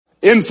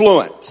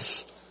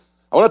Influence.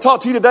 I want to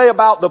talk to you today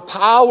about the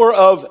power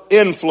of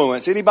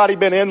influence. Anybody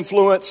been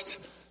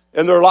influenced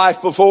in their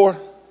life before?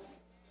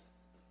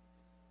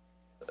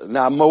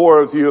 Now,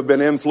 more of you have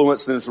been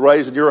influenced than is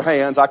raising your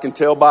hands. I can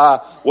tell by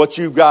what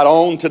you've got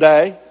on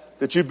today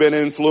that you've been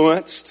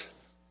influenced.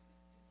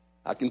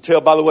 I can tell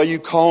by the way you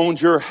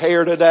combed your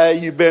hair today,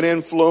 you've been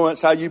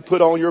influenced. How you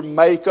put on your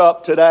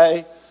makeup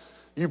today.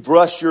 You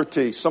brushed your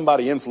teeth.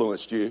 Somebody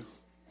influenced you.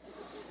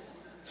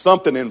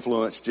 Something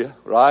influenced you,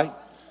 right?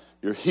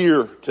 You're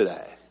here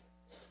today.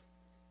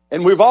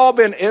 And we've all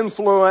been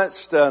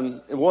influenced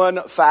in one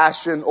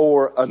fashion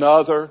or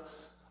another.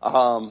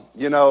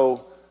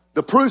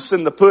 The proof's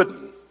in the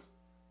pudding.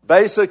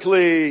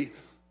 Basically,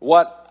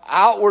 what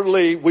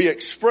outwardly we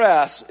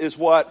express is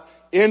what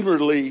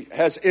inwardly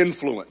has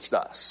influenced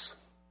us.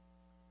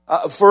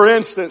 For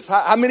instance,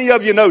 how many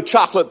of you know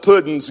chocolate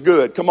pudding's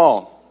good? Come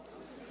on.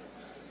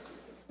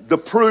 The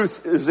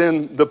proof is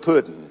in the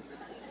pudding.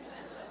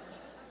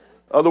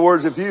 In other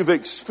words, if you've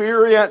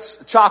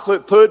experienced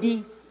chocolate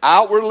pudding,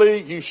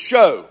 outwardly you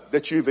show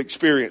that you've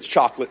experienced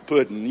chocolate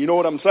pudding. You know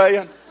what I'm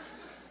saying?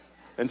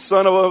 And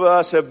some of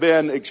us have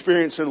been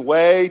experiencing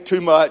way too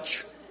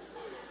much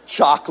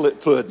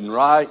chocolate pudding,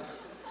 right?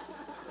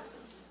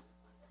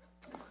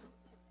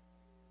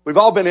 We've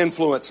all been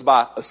influenced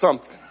by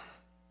something.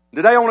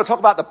 Today I want to talk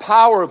about the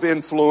power of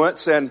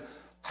influence and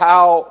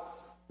how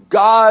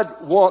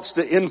God wants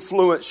to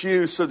influence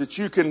you so that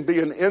you can be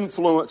an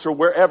influencer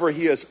wherever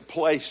He has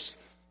placed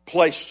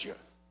you.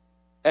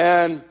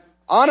 And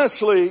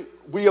honestly,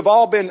 we have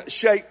all been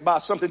shaped by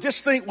something.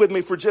 Just think with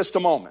me for just a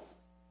moment.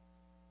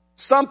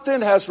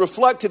 Something has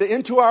reflected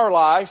into our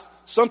life.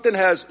 Something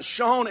has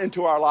shone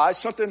into our life.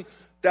 Something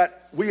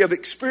that we have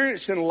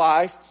experienced in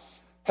life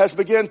has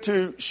begun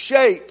to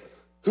shape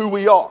who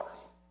we are.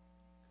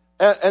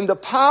 And the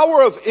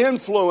power of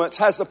influence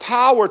has the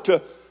power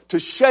to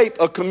shape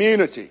a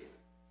community.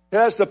 It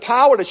has the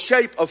power to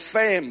shape a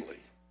family.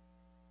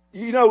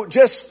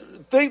 Just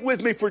think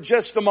with me for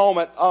just a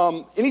moment.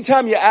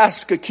 Anytime you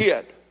ask a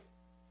kid,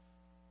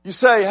 you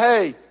say,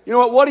 hey, you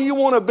know what do you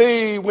want to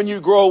be when you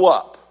grow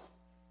up?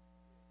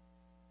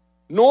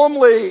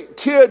 Normally,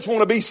 kids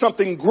want to be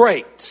something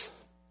great.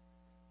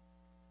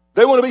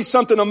 They want to be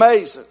something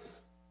amazing.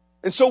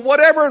 And so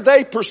whatever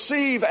they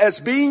perceive as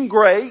being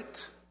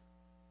great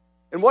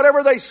and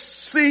whatever they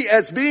see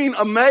as being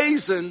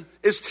amazing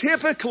is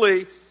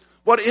typically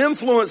what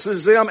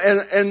influences them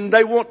and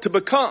they want to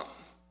become.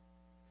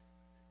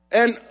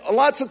 And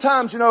lots of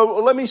times,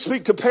 let me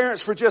speak to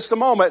parents for just a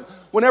moment.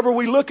 Whenever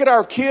we look at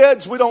our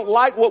kids, we don't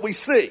like what we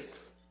see.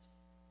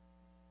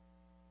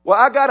 Well,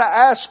 I got to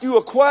ask you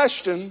a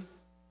question.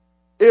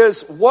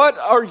 Is what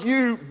are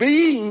you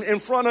being in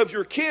front of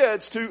your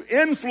kids to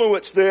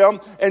influence them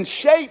and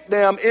shape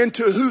them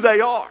into who they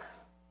are?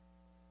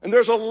 And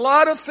there's a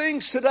lot of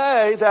things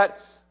today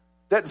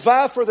that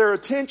vie for their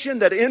attention,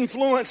 that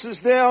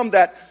influences them,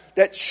 that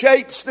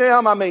shapes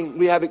them. I mean,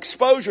 we have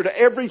exposure to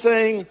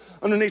everything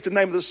underneath the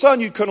name of the sun.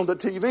 You turn on the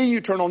TV,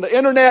 you turn on the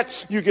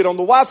internet, you get on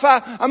the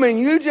Wi-Fi. I mean,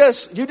 you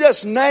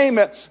just name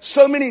it.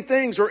 So many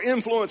things are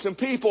influencing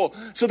people.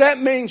 So that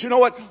means,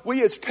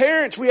 we as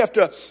parents, we have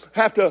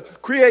to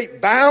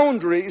create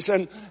boundaries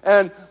and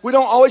we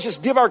don't always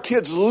just give our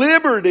kids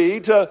liberty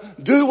to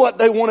do what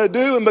they want to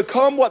do and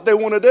become what they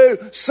want to do.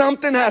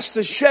 Something has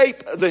to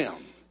shape them.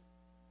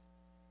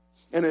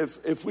 And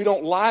if we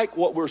don't like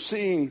what we're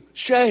seeing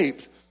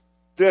shaped,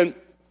 then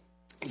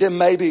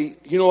maybe,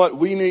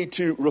 we need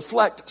to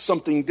reflect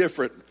something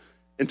different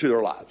into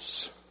their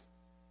lives.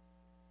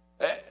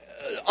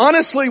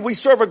 Honestly, we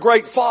serve a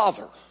great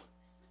Father,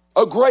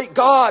 a great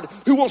God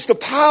who wants to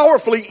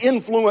powerfully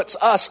influence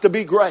us to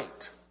be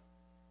great.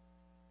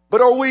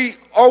 But are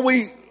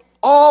we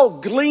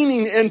all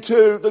gleaning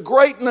into the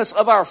greatness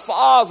of our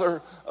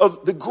Father,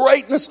 of the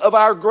greatness of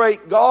our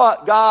great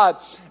God,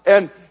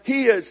 and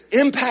He is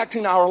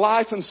impacting our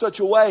life in such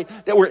a way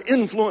that we're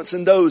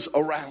influencing those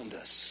around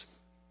us.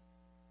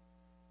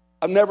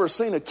 I've never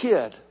seen a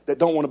kid that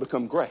don't want to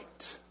become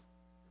great.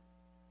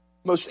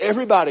 Most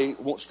everybody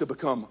wants to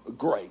become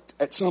great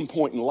at some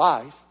point in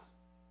life.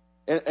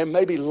 And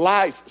maybe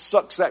life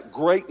sucks that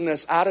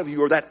greatness out of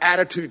you or that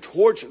attitude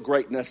towards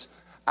greatness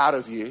out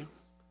of you.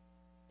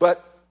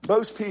 But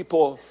most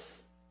people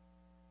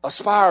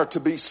aspire to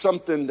be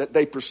something that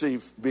they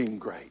perceive being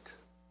great.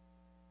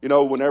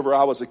 Whenever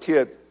I was a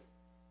kid,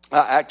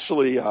 I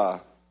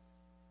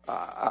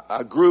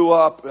grew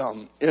up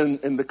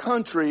in the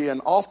country,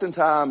 and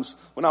oftentimes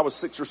when I was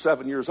 6 or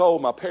 7 years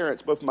old, both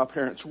of my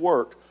parents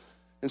worked.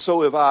 And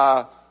so if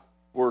I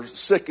were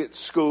sick at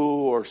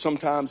school or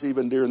sometimes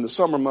even during the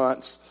summer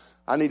months,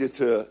 I needed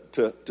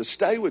to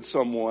stay with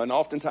someone.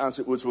 Oftentimes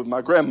it was with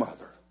my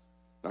grandmother.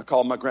 I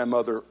called my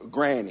grandmother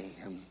Granny,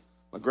 and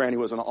my granny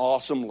was an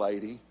awesome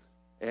lady,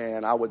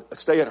 and I would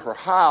stay at her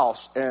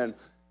house. And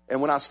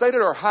when I stayed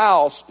at her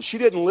house, she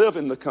didn't live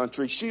in the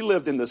country. She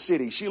lived in the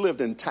city. She lived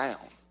in town.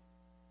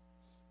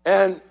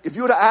 And if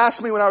you would have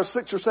asked me when I was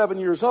 6 or 7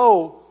 years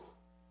old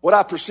what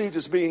I perceived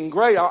as being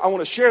great, I want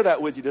to share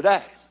that with you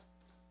today.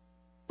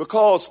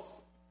 Because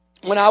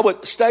when I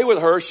would stay with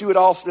her, she would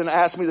often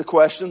ask me the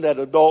question that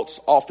adults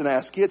often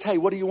ask kids, hey,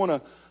 what do you want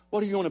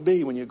to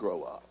be when you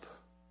grow up?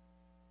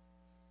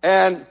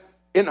 And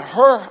at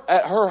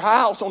her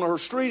house on her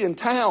street in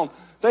town,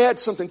 they had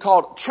something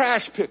called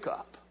trash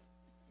pickup.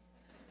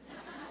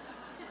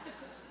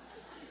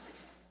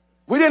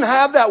 We didn't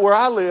have that where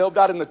I lived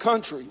out in the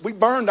country. We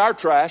burned our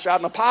trash out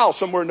in a pile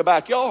somewhere in the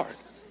backyard.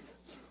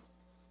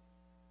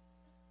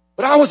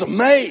 But I was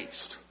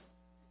amazed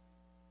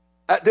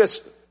at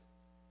this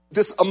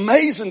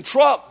amazing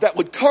truck that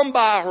would come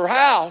by her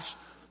house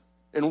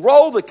and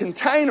roll the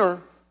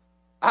container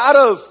out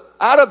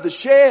of the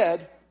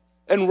shed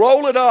and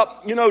roll it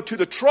up, to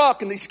the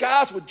truck. And these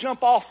guys would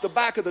jump off the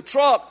back of the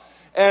truck,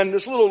 and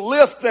this little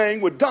lift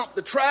thing would dump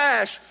the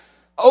trash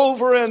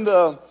over in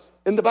the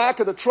back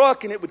of the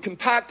truck, and it would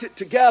compact it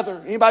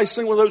together. Anybody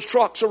seen one of those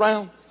trucks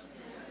around?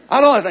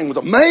 I thought that thing was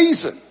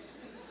amazing.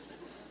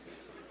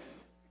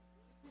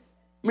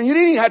 I mean, you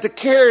didn't even have to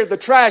carry the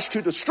trash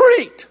to the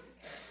street.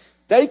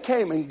 They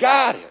came and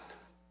got it.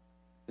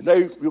 And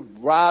they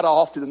would ride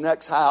off to the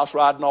next house,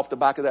 riding off the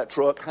back of that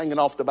truck, hanging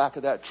off the back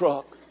of that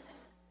truck.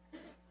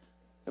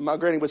 And my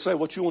granny would say,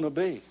 what you want to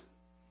be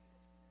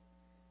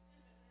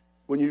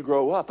when you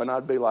grow up? And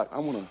I'd be like, I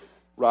want to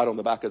ride on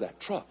the back of that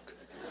truck.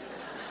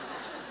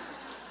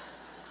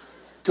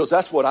 Because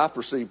that's what I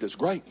perceived as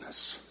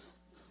greatness.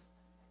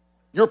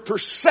 Your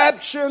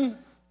perception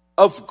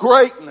of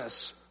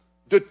greatness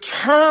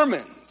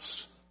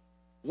determines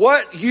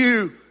what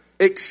you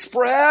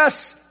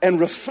express and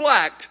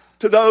reflect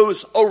to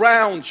those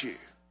around you.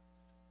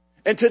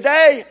 And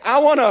today, I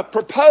want to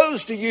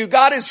propose to you,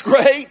 God is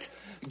great,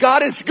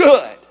 God is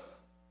good.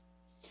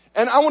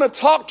 And I want to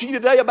talk to you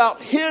today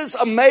about His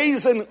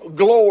amazing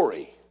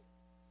glory.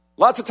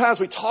 Lots of times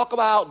we talk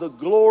about the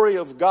glory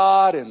of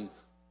God, and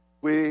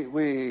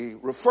we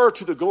refer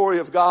to the glory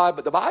of God,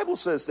 but the Bible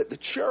says that the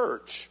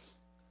church,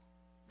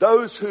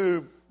 those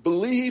who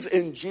believe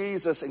in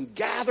Jesus and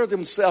gather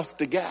themselves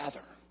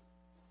together,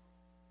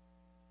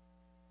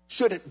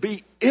 should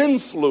be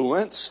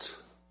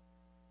influenced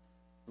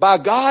by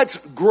God's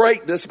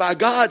greatness, by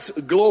God's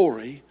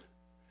glory,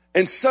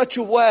 in such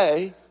a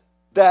way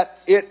that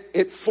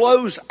it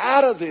flows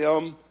out of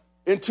them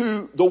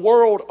into the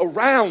world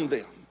around them.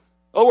 In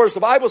other words, the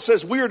Bible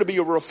says we are to be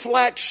a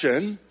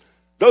reflection.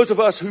 Those of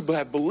us who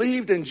have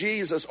believed in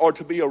Jesus are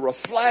to be a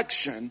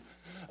reflection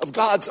of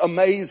God's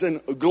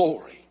amazing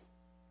glory.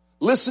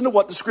 Listen to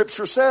what the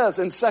scripture says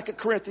in 2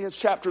 Corinthians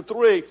chapter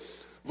 3,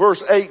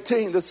 verse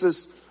 18. This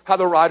is how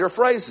the writer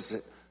phrases it.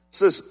 It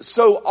says,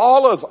 so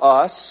all of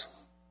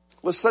us,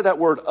 let's say that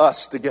word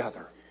us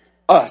together.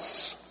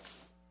 Us.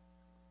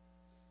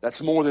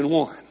 That's more than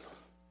one.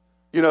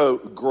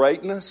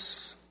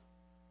 Greatness,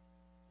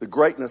 the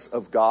greatness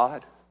of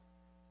God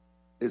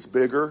is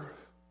bigger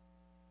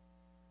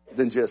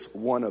than just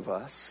one of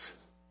us.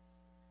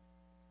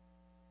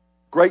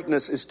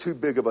 Greatness is too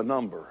big of a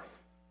number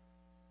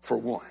for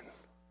one.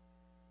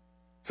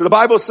 So the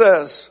Bible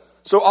says,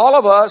 so all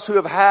of us who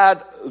have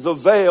had the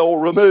veil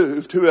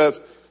removed, who have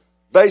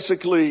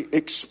basically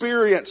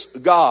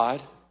experienced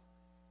God,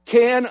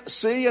 can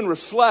see and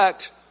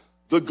reflect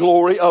the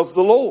glory of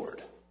the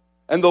Lord.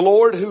 And the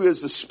Lord, who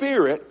is the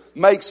Spirit,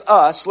 makes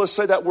us, let's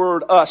say that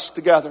word us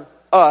together,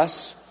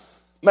 us,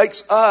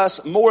 makes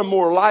us more and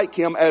more like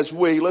Him as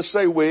let's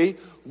say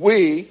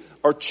we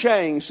are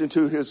changed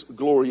into His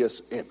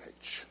glorious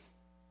image.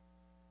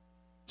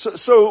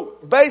 So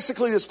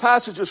basically this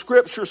passage of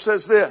Scripture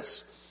says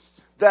this,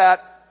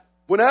 that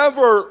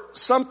whenever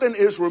something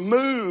is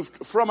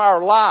removed from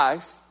our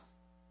life,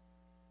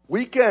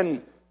 we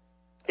can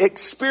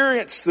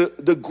experience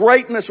the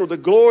greatness or the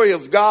glory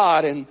of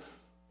God. And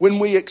when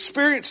we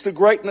experience the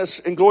greatness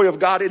and glory of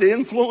God, it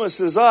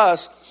influences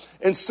us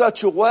in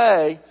such a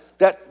way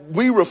that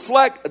we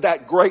reflect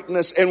that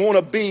greatness and want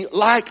to be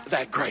like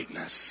that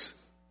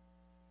greatness.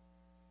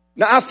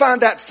 Now, I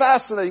find that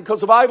fascinating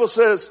because the Bible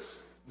says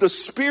the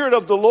Spirit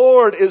of the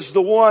Lord is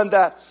the one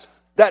that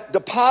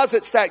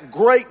deposits that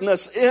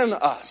greatness in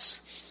us.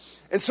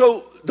 And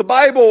so the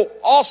Bible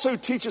also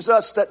teaches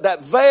us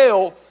that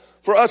veil,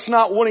 for us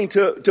not wanting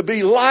to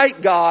be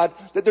like God,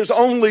 that there's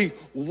only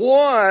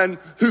one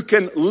who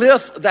can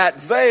lift that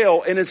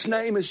veil, and His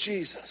name is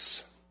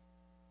Jesus.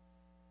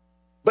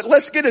 But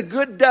let's get a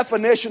good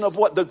definition of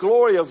what the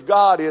glory of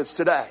God is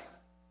today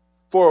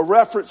for a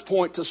reference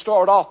point to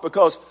start off,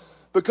 because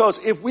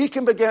if we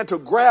can begin to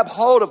grab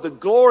hold of the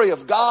glory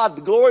of God,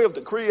 the glory of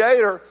the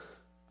Creator,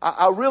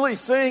 I really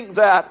think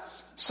that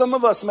some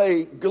of us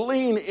may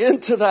glean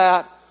into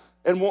that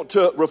and want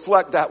to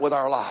reflect that with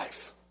our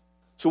life.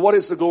 So what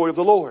is the glory of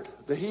the Lord?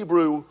 The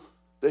Hebrew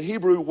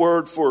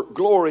word for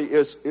glory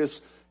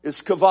is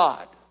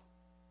kavod.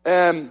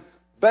 And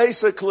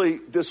basically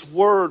this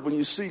word, when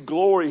you see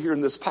glory here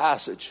in this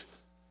passage,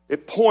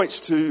 it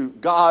points to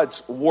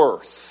God's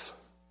worth.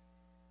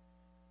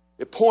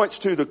 It points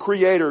to the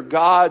Creator,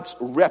 God's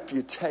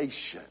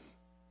reputation.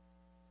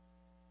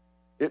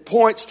 It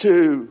points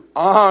to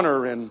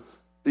honor and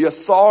the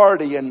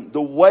authority and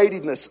the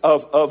weightiness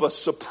of a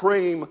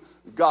supreme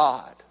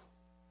God.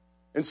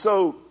 And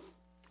so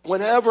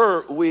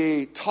whenever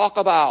we talk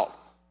about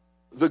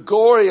the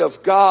glory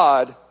of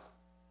God,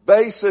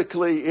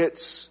 basically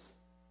it's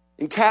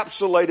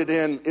encapsulated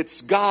in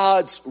it's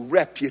God's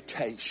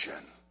reputation.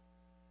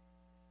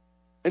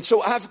 And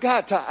so I've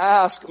got to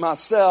ask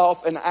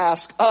myself and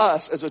ask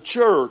us as a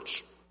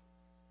church,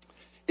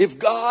 if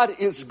God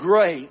is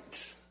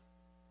great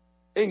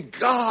and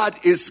God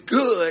is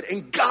good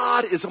and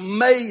God is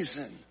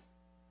amazing,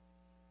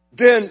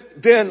 then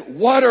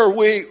what are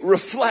we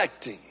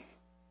reflecting?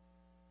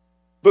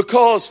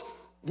 Because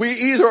we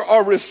either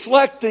are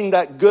reflecting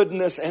that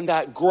goodness and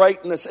that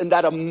greatness and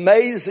that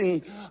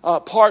amazing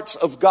parts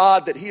of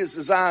God that He has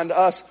designed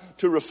us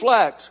to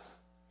reflect,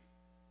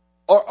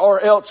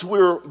 or else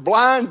we're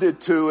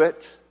blinded to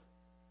it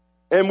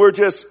and we're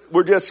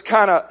just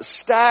kind of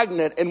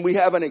stagnant and we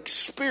haven't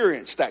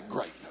experienced that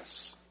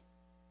greatness.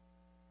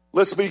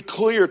 Let's be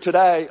clear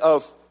today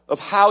of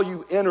how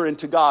you enter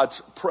into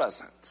God's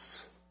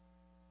presence.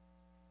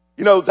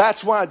 You know,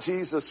 that's why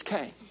Jesus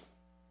came.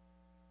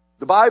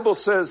 The Bible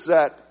says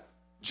that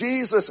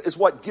Jesus is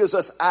what gives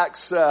us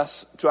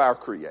access to our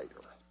Creator.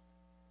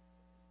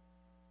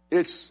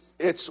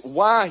 It's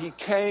why He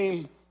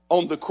came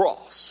on the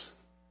cross.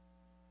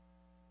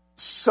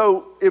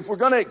 So if we're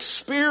going to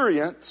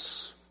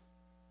experience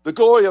the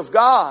glory of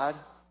God,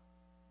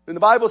 then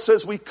the Bible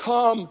says we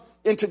come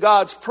into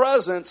God's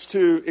presence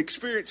to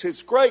experience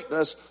His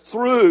greatness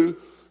through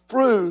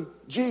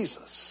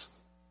Jesus,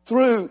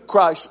 through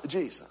Christ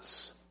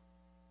Jesus.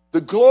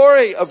 The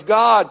glory of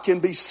God can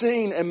be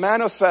seen and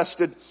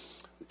manifested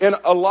in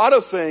a lot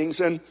of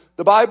things, and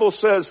the Bible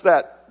says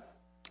that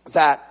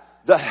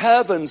the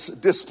heavens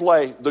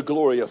display the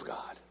glory of God.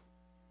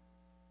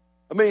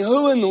 I mean,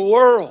 who in the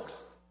world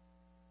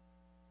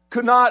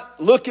could not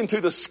look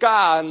into the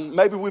sky, and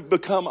maybe we've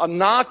become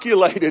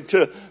inoculated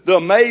to the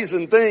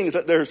amazing things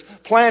that there's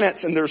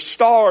planets and there's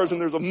stars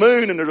and there's a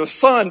moon and there's a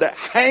sun that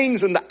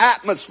hangs in the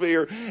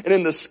atmosphere and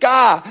in the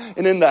sky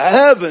and in the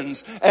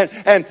heavens.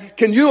 And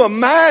can you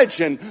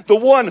imagine the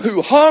one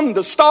who hung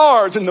the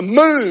stars and the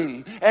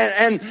moon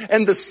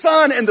and the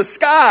sun and the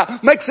sky,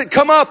 makes it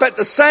come up at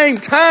the same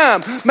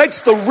time,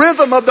 makes the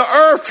rhythm of the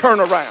earth turn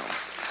around?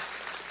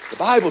 The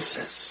Bible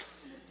says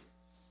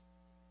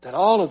that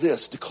all of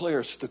this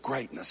declares the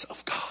greatness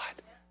of God.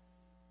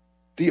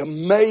 The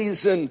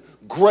amazing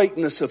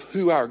greatness of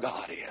who our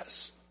God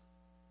is.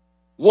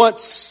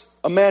 Once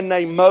a man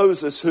named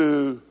Moses,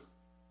 who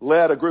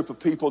led a group of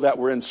people that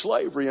were in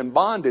slavery and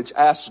bondage,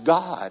 asked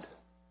God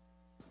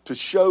to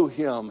show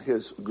him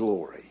His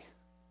glory.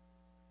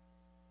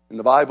 And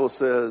the Bible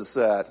says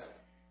that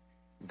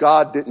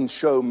God didn't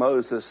show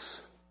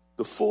Moses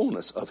the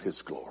fullness of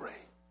His glory.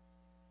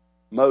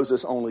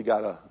 Moses only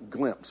got a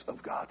glimpse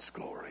of God's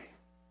glory.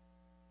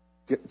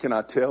 Can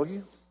I tell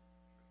you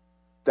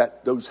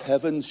that those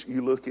heavens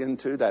you look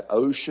into, that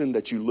ocean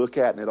that you look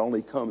at and it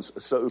only comes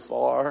so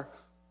far,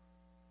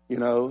 you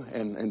know,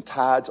 and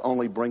tides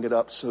only bring it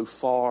up so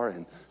far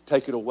and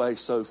take it away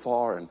so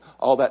far, and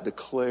all that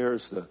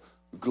declares the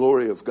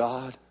glory of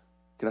God?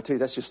 Can I tell you,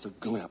 that's just a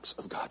glimpse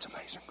of God's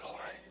amazing glory.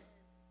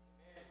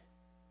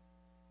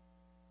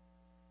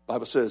 The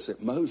Bible says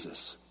that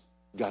Moses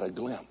got a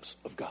glimpse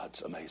of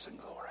God's amazing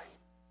glory.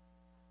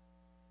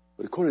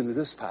 But according to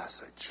this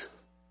passage,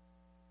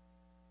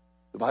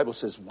 the Bible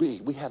says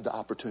we have the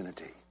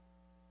opportunity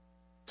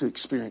to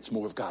experience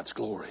more of God's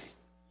glory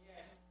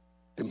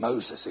than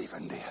Moses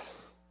even did.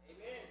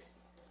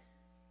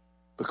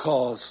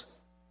 Because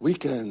we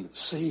can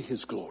see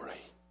His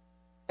glory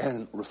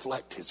and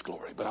reflect His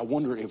glory. But I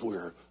wonder if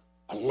we're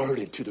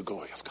alerted to the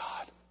glory of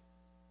God.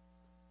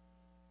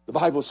 The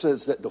Bible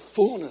says that the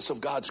fullness of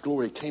God's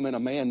glory came in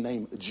a man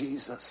named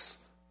Jesus.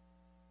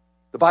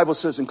 The Bible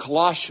says in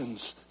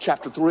Colossians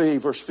chapter 3,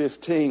 verse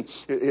 15,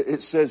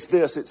 it says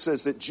this. It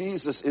says that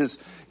Jesus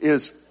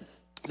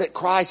that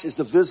Christ is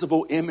the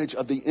visible image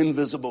of the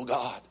invisible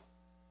God.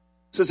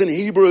 It says in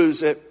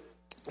Hebrews that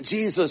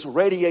Jesus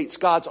radiates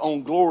God's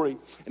own glory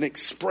and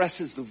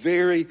expresses the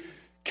very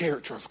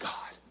character of God.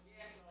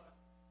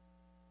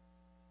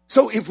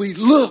 So if we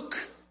look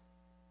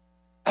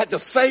at the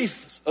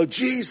faith of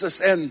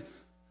Jesus and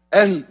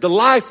the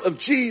life of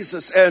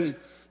Jesus and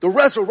the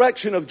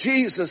resurrection of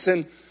Jesus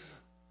and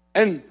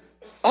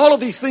all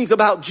of these things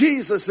about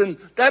Jesus, and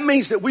that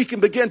means that we can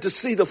begin to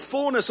see the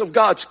fullness of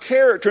God's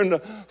character and the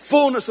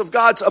fullness of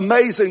God's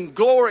amazing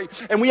glory.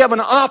 And we have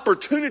an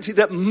opportunity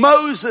that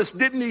Moses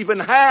didn't even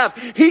have.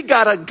 He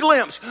got a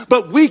glimpse,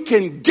 but we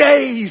can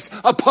gaze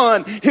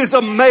upon His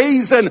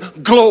amazing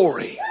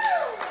glory.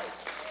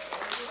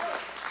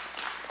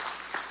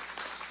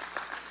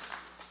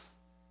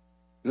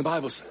 The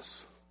Bible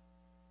says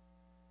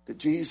that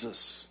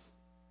Jesus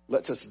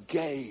lets us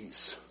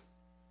gaze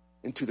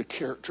into the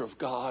character of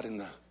God and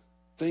the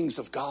things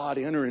of God,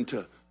 enter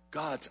into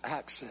God's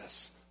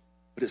access.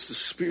 But it's the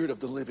Spirit of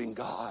the living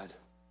God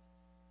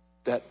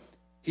that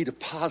He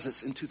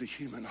deposits into the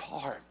human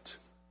heart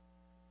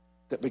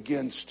that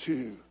begins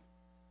to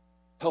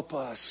help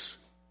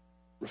us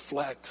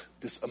reflect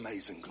this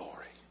amazing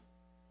glory.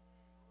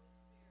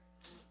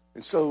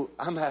 And so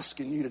I'm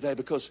asking you today,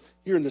 because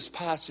here in this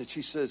passage,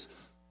 he says,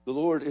 the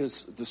Lord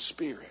is the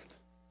Spirit.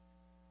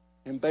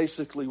 And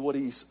basically what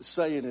he's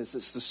saying is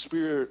it's the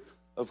Spirit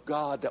of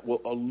God that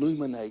will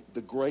illuminate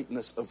the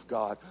greatness of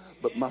God.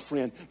 But my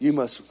friend, you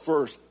must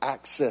first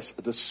access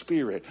the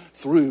Spirit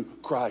through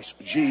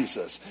Christ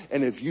Jesus.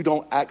 And if you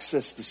don't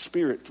access the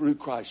Spirit through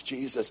Christ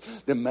Jesus,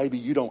 then maybe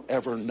you don't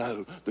ever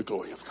know the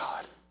glory of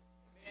God.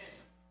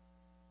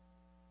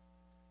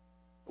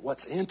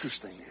 What's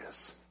interesting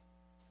is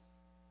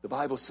the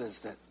Bible says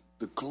that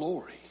the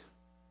glory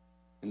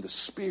in the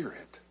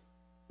Spirit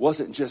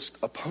wasn't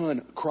just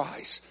upon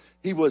Christ.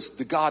 He was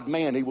the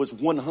God-man. He was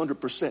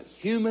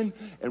 100% human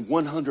and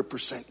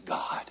 100%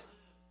 God.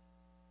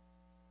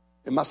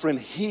 And my friend,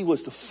 he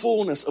was the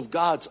fullness of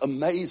God's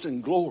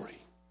amazing glory.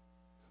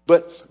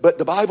 But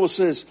the Bible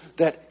says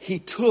that he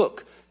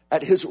took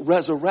at his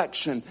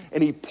resurrection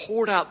and he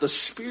poured out the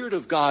Spirit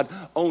of God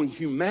on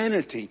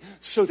humanity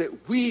so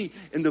that we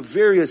in the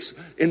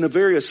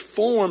various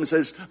forms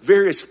as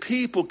various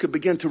people could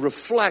begin to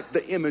reflect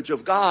the image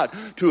of God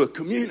to a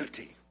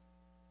community.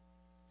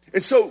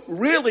 And so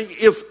really,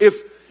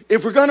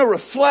 if we're going to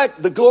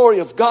reflect the glory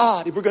of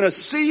God, if we're going to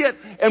see it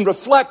and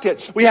reflect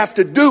it, we have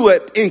to do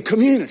it in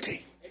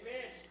community.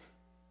 Amen.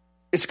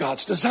 It's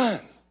God's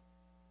design.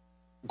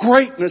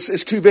 Greatness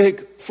is too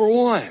big for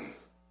one.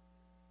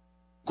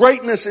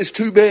 Greatness is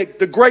too big.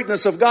 The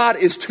greatness of God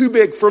is too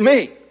big for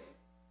me.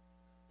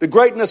 The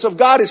greatness of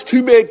God is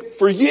too big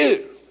for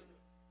you.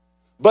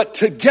 But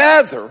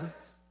together,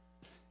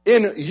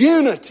 in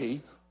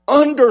unity,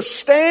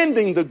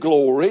 understanding the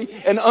glory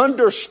and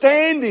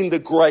understanding the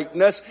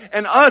greatness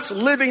and us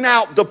living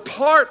out the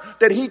part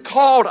that he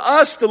called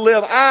us to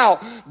live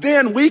out,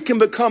 then we can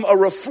become a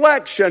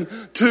reflection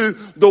to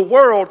the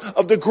world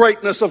of the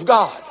greatness of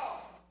God.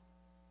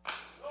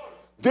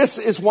 This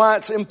is why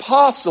it's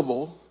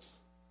impossible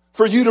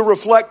for you to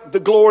reflect the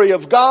glory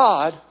of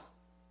God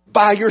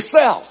by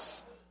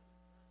yourself.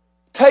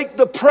 Take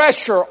the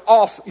pressure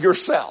off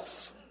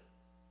yourself.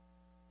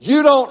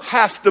 You don't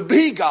have to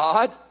be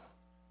God.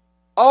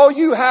 All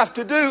you have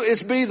to do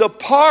is be the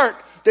part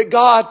that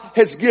God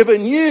has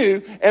given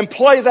you and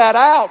play that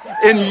out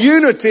in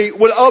unity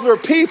with other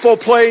people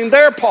playing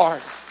their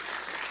part.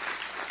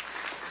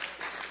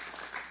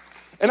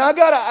 And I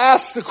got to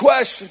ask the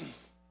question,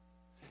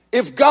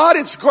 if God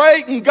is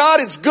great and God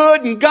is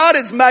good and God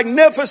is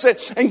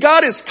magnificent and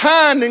God is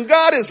kind and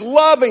God is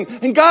loving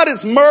and God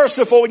is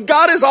merciful and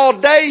God is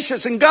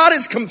audacious and God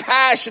is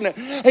compassionate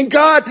and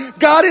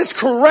God is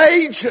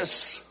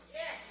courageous,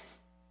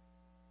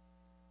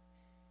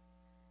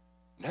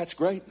 that's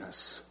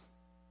greatness.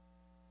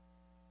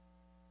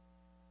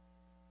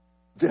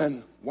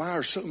 Then why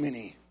are so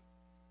many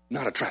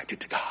not attracted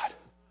to God?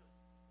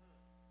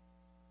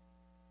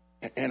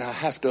 And I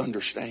have to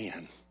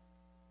understand,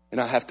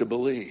 and I have to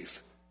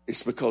believe,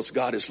 it's because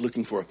God is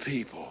looking for a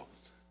people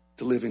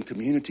to live in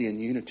community and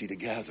unity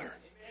together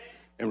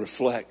and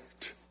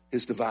reflect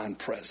his divine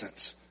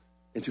presence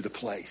into the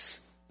place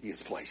he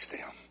has placed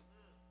them.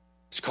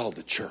 It's called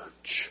the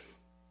church,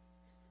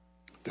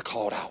 the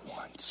called out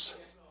ones.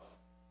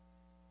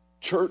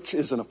 Church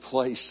isn't a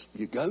place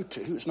you go to.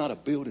 It's not a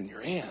building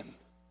you're in.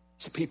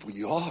 It's the people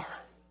you are.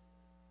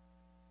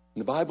 And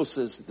the Bible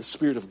says that the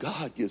Spirit of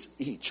God gives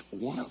each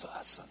one of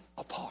us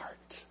a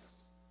part.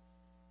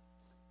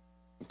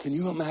 And can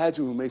you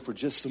imagine with me for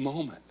just a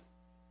moment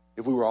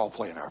if we were all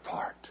playing our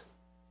part?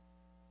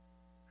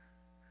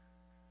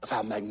 Of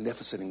how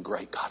magnificent and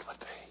great God would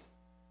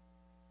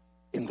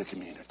be in the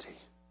community.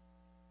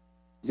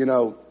 You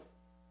know,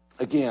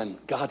 again,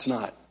 God's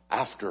not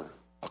after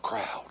a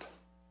crowd.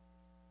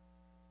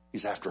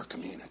 He's after a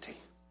community.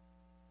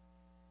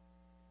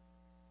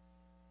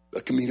 A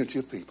community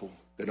of people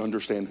that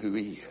understand who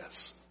he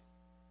is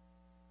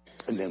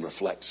and then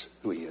reflects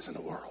who he is in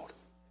the world.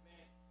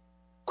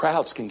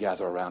 Crowds can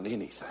gather around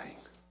anything.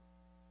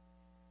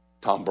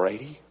 Tom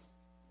Brady.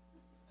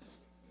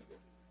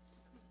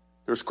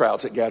 There's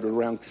crowds that gathered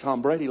around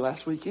Tom Brady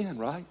last weekend,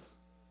 right?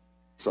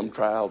 Some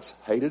crowds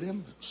hated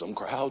him. Some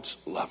crowds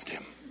loved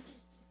him.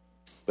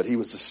 But he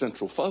was the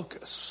central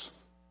focus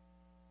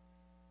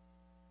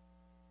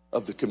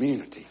of the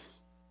community.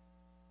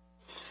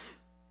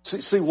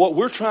 See, what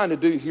we're trying to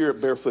do here at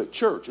Barefoot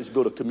Church is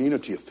build a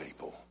community of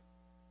people.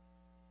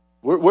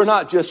 We're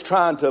not just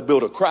trying to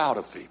build a crowd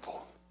of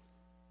people.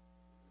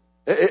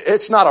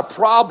 It's not a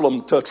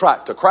problem to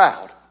attract a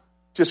crowd.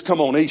 Just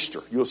come on Easter.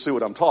 You'll see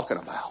what I'm talking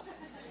about.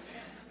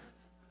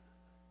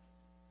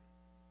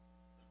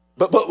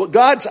 But what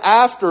God's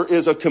after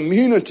is a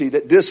community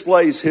that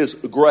displays his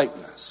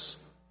greatness.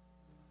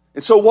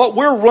 And so what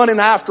we're running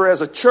after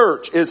as a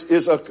church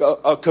is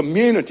a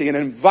community, an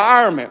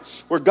environment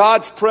where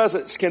God's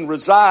presence can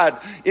reside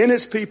in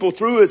his people,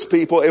 through his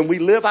people, and we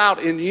live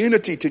out in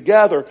unity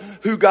together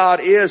who God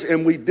is,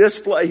 and we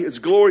display his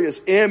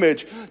glorious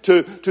image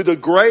to the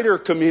greater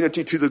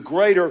community, to the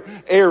greater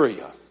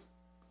area.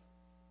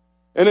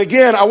 And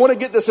again, I want to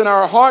get this in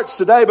our hearts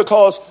today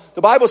because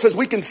the Bible says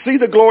we can see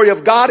the glory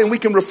of God and we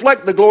can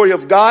reflect the glory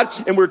of God,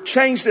 and we're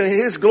changed in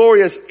His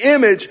glorious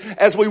image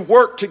as we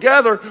work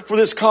together for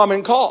this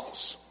common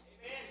cause.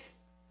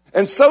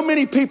 And so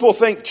many people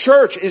think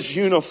church is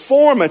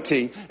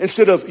uniformity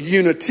instead of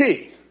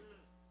unity.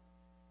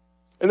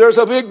 And there's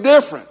a big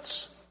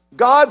difference.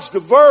 God's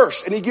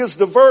diverse, and He gives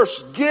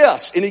diverse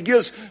gifts, and He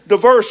gives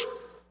diverse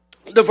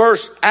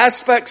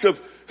aspects of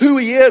who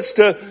He is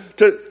to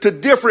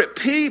different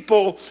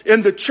people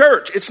in the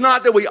church. It's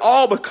not that we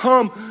all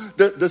become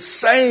the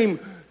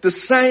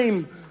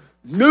same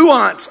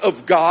nuance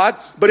of God,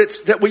 but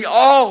it's that we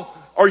all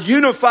are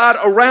unified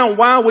around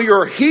why we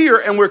are here,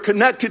 and we're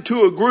connected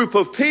to a group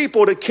of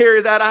people to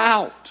carry that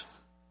out.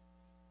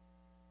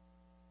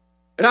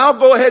 And I'll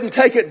go ahead and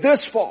take it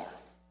this far,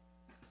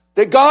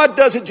 that God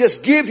doesn't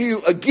just give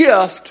you a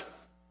gift.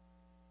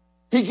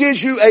 He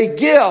gives you a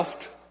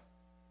gift,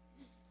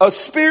 a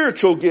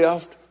spiritual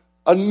gift,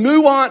 a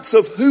nuance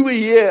of who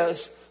He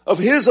is, of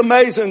His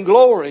amazing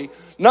glory,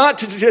 not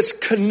to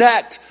just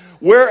connect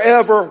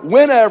wherever,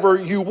 whenever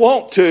you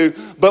want to,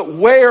 but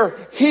where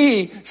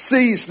He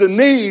sees the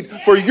need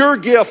for your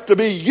gift to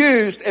be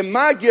used and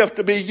my gift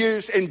to be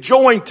used and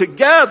joined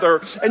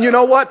together. And you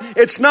know what?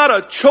 It's not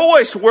a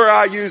choice where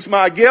I use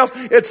my gift.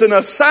 It's an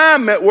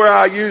assignment where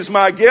I use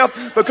my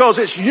gift, because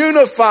it's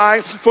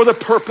unifying for the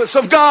purpose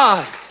of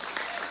God.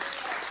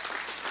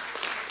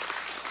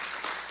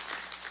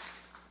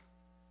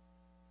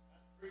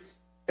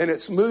 And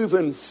it's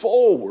moving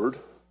forward.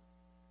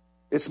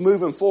 It's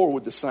moving forward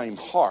with the same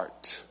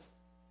heart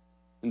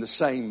and the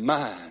same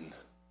mind,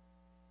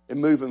 and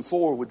moving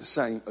forward with the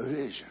same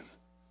vision.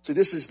 See,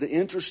 this is the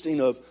interesting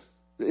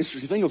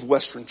thing of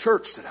Western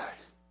church today,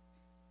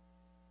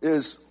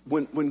 is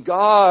when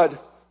God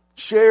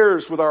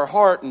shares with our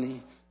heart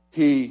and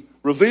He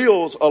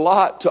reveals a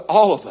lot to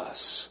all of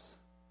us.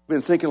 I've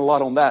been thinking a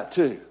lot on that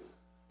too.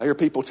 I hear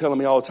people telling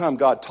me all the time,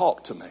 God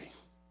talked to me.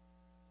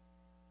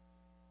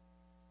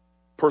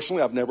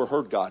 Personally, I've never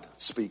heard God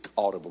speak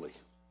audibly.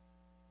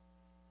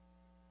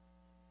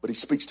 But He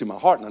speaks to my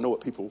heart, and I know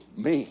what people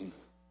mean.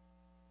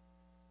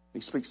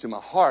 He speaks to my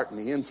heart, and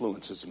He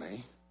influences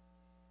me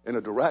in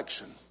a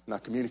direction, and I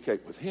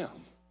communicate with Him.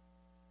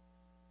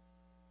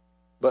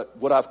 But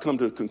what I've come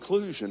to a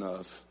conclusion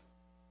of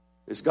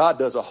is God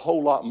does a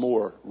whole lot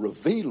more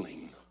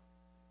revealing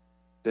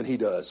than He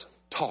does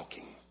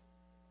talking.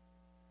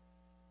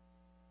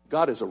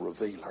 God is a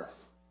revealer,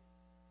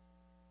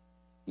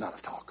 not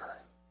a talker.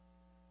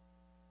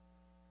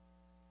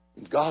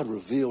 And God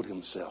revealed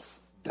Himself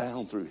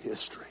down through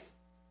history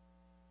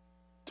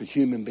to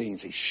human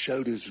beings. He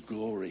showed His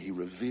glory. He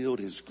revealed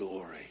His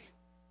glory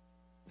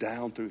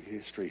down through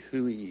history,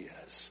 who He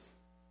is.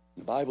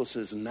 The Bible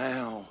says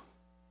now,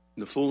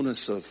 in the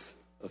fullness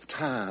of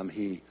time,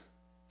 He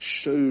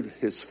showed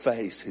His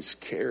face, His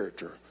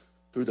character,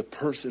 through the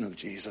person of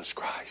Jesus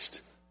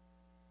Christ.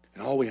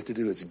 And all we have to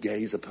do is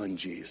gaze upon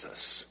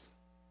Jesus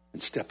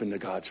and step into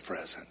God's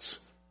presence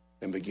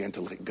and begin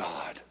to let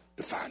God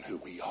define who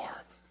we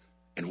are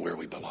and where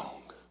we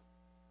belong.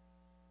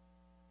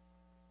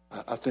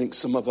 I think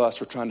some of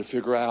us are trying to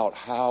figure out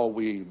how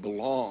we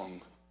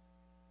belong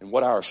and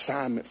what our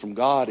assignment from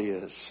God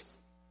is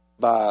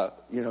by,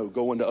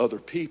 going to other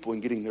people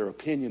and getting their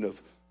opinion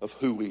of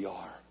who we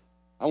are.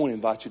 I want to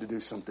invite you to do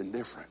something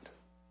different.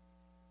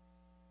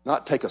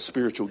 Not take a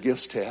spiritual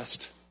gifts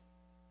test,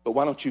 but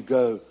why don't you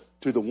go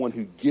to the one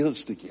who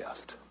gives the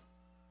gift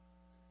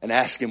and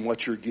ask Him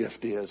what your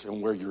gift is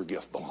and where your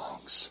gift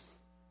belongs.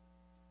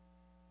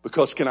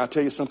 Because can I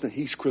tell you something?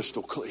 He's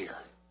crystal clear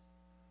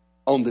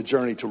on the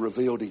journey to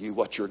reveal to you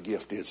what your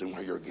gift is and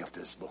where your gift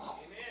is belong.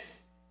 Amen.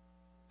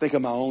 Think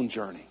of my own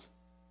journey.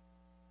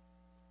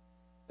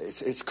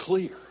 It's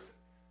clear.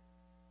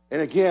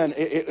 And again,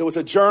 it was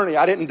a journey.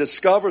 I didn't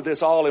discover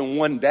this all in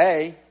one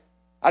day.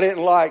 I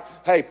didn't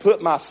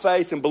put my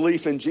faith and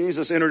belief in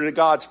Jesus, enter into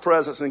God's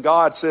presence, and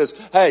God says,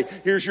 hey,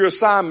 here's your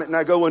assignment,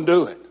 now go and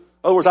do it. In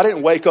other words, I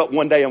didn't wake up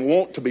one day and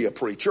want to be a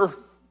preacher.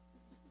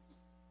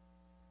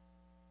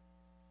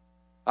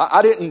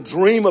 I didn't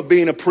dream of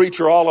being a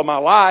preacher all of my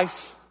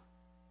life.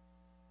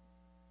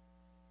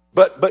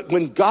 But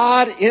when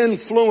God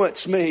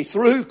influenced me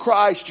through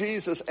Christ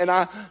Jesus, and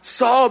I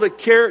saw the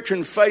character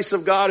and face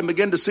of God and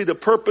began to see the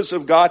purpose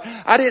of God,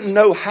 I didn't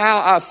know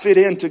how I fit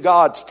into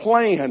God's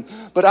plan,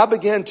 but I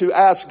began to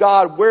ask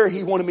God where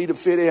He wanted me to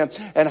fit in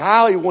and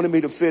how He wanted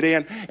me to fit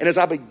in. And as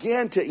I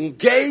began to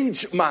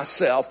engage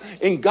myself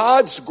in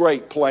God's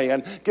great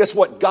plan, guess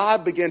what?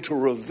 God began to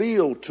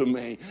reveal to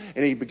me,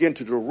 and He began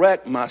to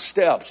direct my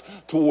steps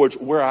towards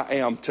where I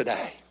am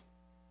today.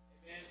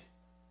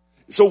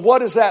 So what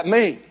does that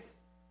mean?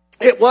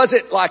 It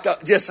wasn't like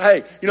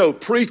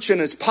preaching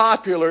is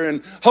popular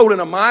and holding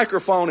a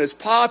microphone is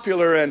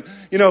popular and,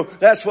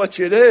 that's what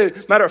you do.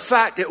 Matter of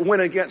fact, it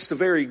went against the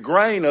very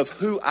grain of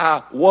who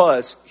I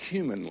was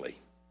humanly.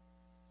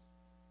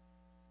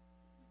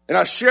 And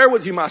I share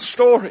with you my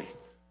story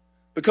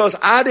because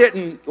I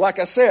didn't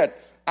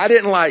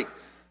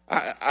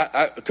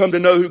I come to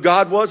know who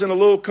God was in a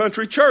little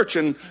country church,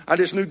 and I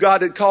just knew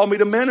God had called me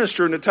to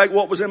minister and to take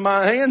what was in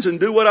my hands and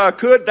do what I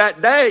could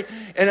that day.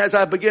 And as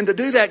I began to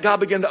do that, God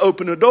began to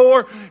open the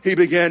door. He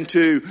began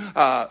to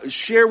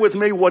share with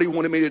me what he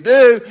wanted me to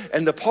do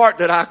and the part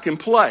that I can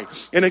play.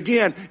 And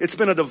again, it's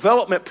been a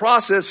development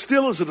process,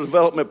 still is a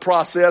development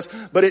process,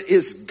 but it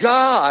is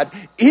God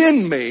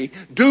in me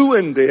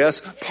doing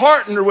this,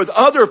 partner with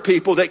other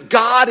people that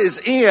God is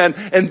in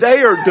and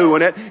they are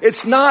doing it.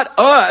 It's not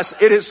us,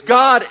 it is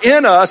God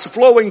in us,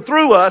 flowing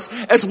through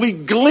us as we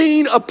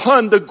glean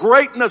upon the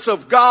greatness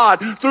of God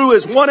through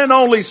his one and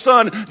only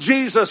Son,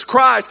 Jesus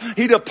Christ.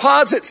 He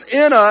deposits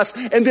in us,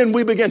 and then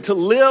we begin to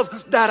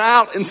live that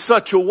out in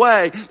such a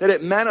way that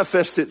it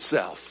manifests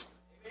itself.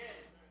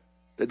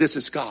 That this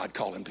is God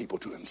calling people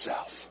to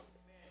himself.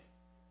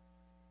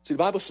 See, the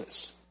Bible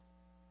says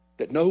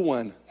that no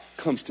one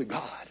comes to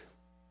God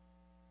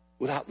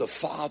without the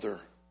Father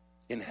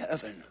in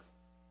heaven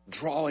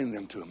drawing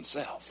them to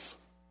himself.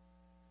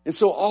 And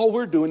so all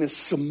we're doing is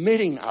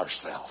submitting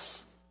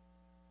ourselves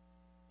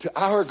to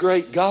our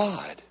great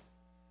God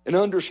and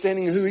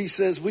understanding who he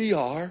says we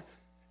are,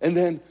 and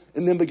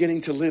then beginning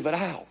to live it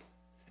out.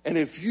 And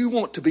if you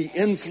want to be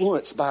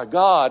influenced by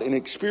God and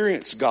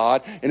experience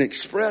God and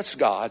express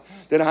God,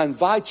 then I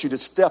invite you to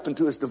step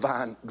into his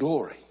divine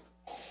glory.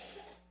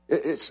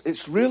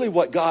 It's really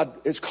what God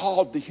has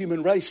called the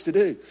human race to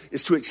do,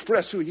 is to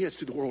express who he is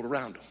to the world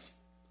around them.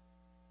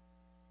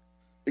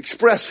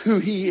 Express who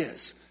he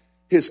is.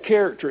 His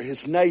character,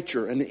 his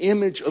nature, an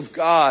image of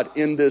God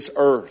in this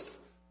earth.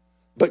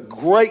 But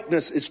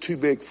greatness is too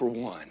big for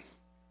one.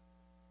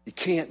 You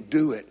can't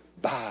do it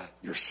by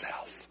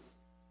yourself.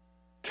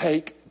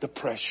 Take the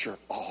pressure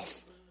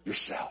off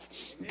yourself.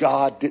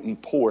 God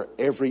didn't pour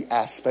every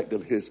aspect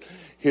of his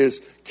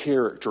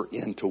character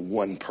into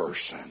one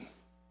person.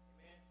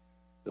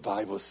 The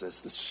Bible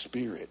says the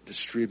Spirit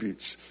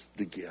distributes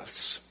the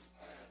gifts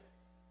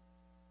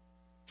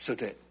so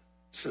that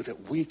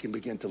we can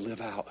begin to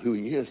live out who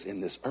he is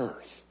in this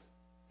earth.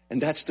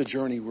 And that's the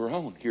journey we're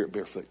on here at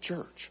Barefoot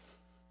Church.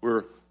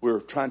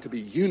 We're trying to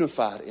be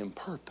unified in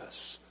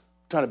purpose,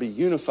 trying to be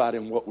unified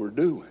in what we're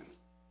doing.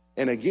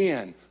 And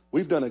again,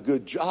 we've done a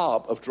good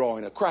job of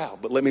drawing a crowd,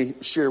 but let me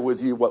share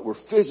with you what we're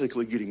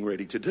physically getting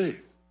ready to do.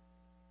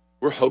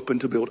 We're hoping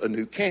to build a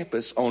new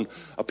campus on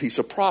a piece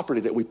of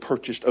property that we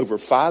purchased over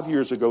 5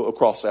 years ago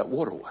across that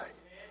waterway.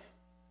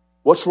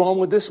 What's wrong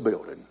with this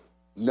building?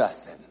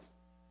 Nothing.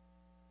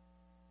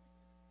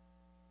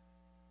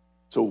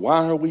 So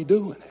why are we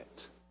doing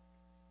it?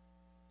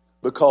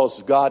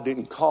 Because God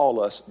didn't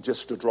call us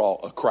just to draw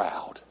a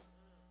crowd.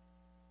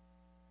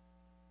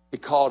 He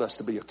called us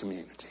to be a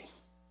community.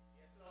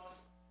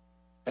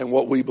 And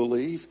what we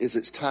believe is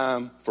it's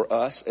time for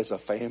us as a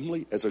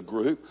family, as a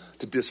group,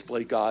 to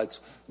display God's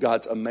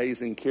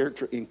amazing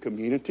character in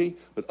community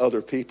with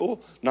other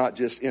people, not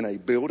just in a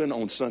building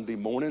on Sunday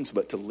mornings,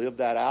 but to live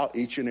that out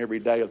each and every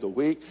day of the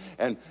week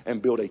and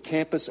build a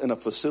campus and a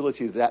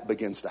facility that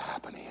begins to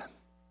happen in.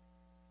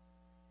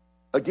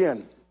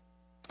 Again,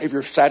 if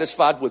you're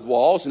satisfied with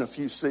walls and a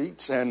few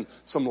seats and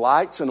some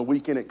lights and a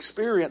weekend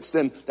experience,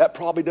 then that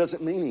probably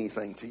doesn't mean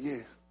anything to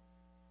you.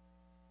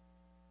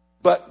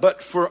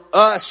 But for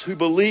us who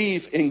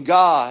believe in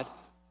God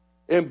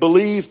and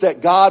believe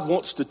that God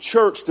wants the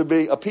church to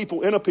be a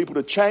people in a people,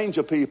 to change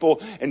a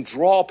people and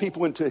draw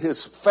people into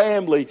his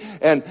family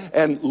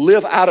and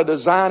live out a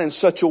design in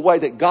such a way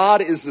that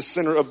God is the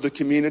center of the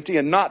community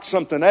and not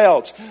something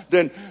else,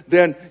 then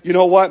you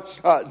know what?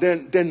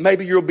 Then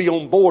maybe you'll be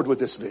on board with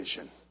this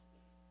vision.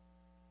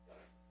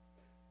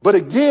 But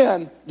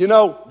again,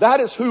 that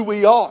is who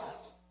we are.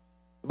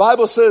 The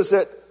Bible says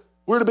that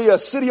we're to be a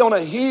city on a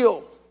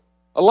hill,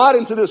 a light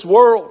into this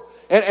world.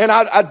 And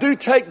I do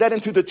take that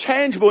into the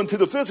tangible, into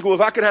the physical.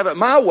 If I could have it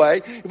my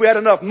way, if we had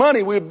enough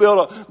money, we'd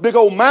build a big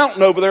old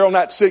mountain over there on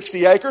that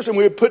 60 acres, and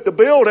we'd put the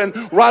building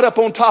right up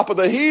on top of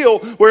the hill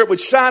where it would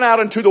shine out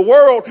into the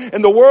world,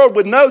 and the world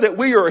would know that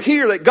we are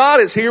here, that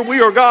God is here,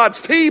 we are God's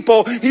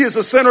people, he is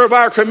the center of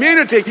our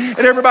community, and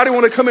everybody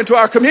want to come into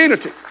our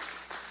community.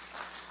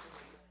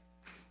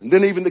 And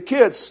then even the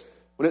kids,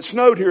 when it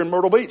snowed here in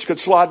Myrtle Beach, could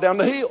slide down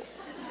the hill.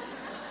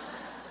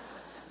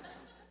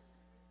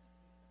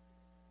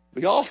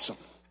 Be awesome.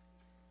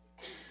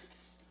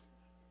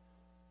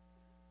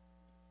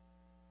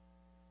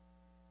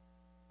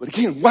 But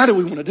again, why do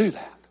we want to do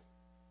that?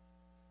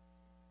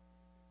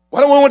 Why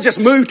don't we want to just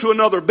move to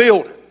another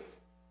building?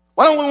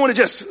 Why don't we want to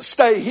just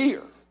stay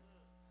here?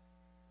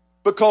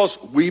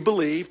 Because we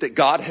believe that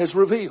God has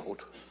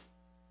revealed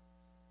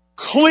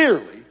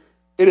clearly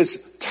it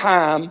is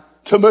time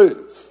to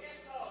move.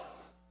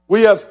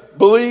 We have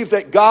believed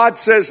that God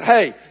says,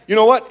 hey, you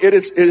know what? It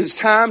is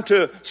time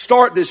to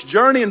start this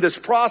journey and this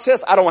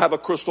process. I don't have a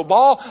crystal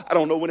ball. I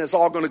don't know when it's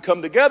all going to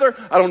come together.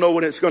 I don't know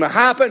when it's going to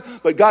happen.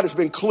 But God has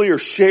been clear.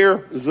 Share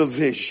the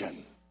vision.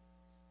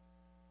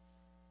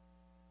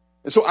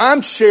 And so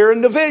I'm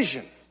sharing the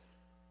vision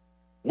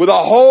with a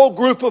whole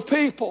group of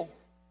people.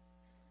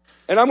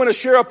 And I'm going to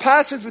share a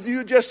passage with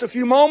you in just a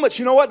few moments.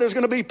 You know what? There's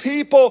going to be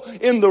people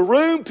in the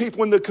room,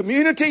 people in the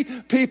community,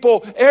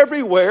 people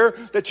everywhere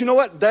that, you know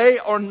what? They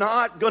are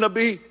not going to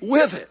be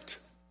with it.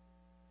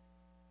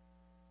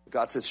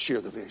 God says, share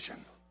the vision.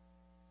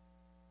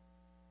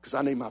 Because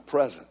I need my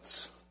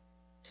presence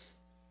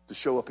to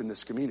show up in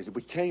this community.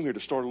 We came here to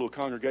start a little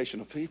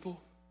congregation of people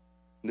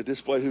and to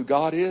display who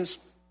God is.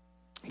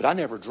 But I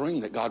never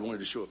dreamed that God wanted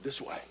to show up this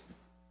way.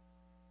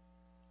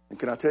 And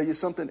can I tell you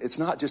something? It's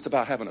not just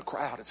about having a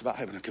crowd. It's about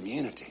having a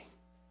community.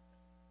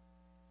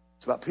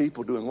 It's about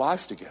people doing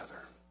life together.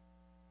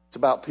 It's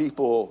about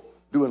people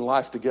doing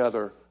life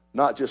together,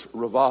 not just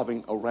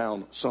revolving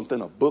around something,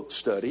 a book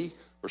study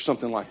or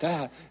something like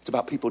that. It's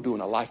about people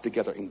doing a life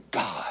together and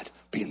God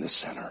being the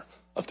center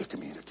of the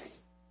community.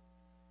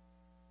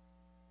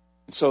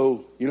 And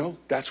so, you know,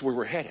 that's where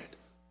we're headed.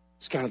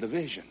 It's kind of the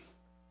vision.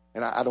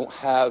 And I don't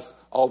have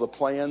all the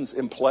plans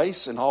in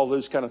place and all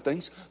those kind of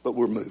things, but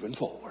we're moving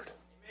forward.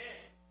 Amen.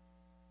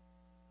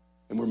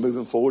 And we're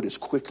moving forward as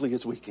quickly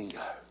as we can go.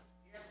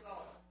 Yes, Lord.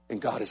 And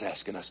God is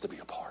asking us to be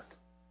a part.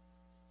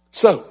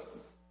 So,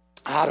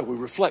 how do we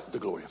reflect the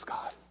glory of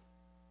God?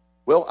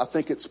 Well, I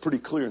think it's pretty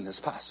clear in this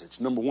passage.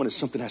 Number one is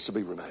something has to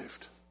be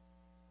removed.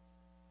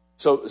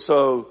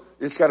 So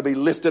it's got to be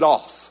lifted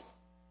off.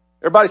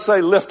 Everybody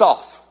say lift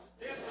off.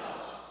 Lift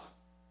off.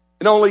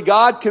 And only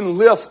God can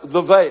lift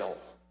the veil.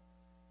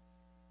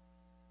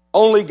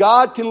 Only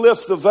God can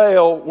lift the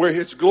veil where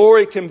His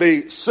glory can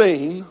be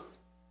seen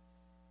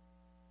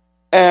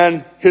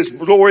and His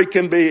glory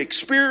can be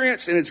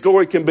experienced and His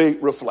glory can be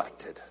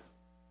reflected.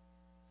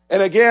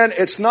 And again,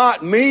 it's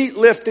not me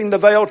lifting the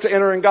veil to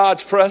enter in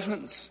God's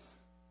presence.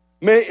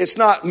 It's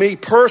not me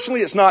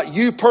personally. It's not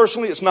you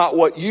personally. It's not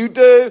what you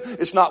do.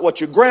 It's not what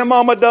your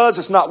grandmama does.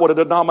 It's not what a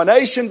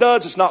denomination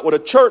does. It's not what a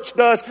church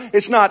does.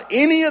 It's not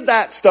any of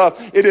that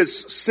stuff. It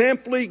is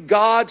simply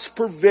God's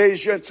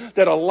provision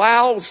that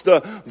allows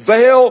the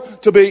veil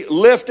to be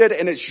lifted,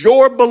 and it's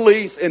your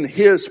belief in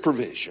His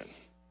provision.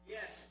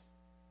 Yes.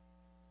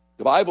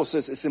 The Bible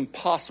says it's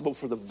impossible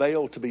for the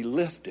veil to be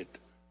lifted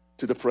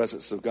to the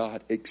presence of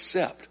God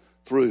except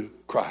through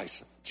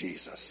Christ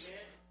Jesus. Yes.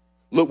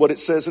 Look what it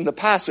says in the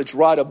passage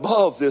right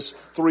above this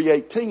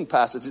 3:18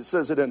 passage. It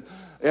says it in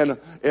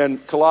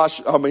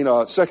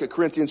 2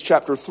 Corinthians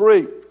chapter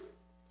 3,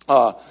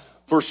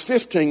 verse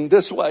 15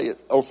 this way,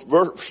 or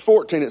verse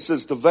 14. It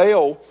says the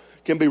veil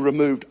can be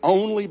removed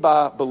only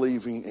by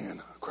believing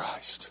in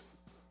Christ.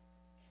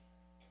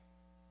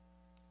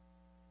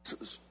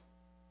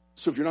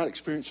 So if you're not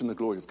experiencing the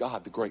glory of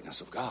God, the greatness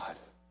of God,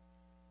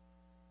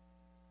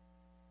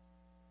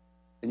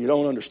 and you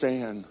don't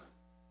understand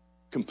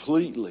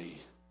completely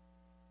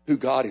who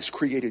God has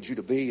created you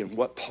to be and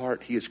what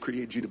part He has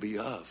created you to be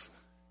of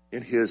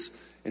in His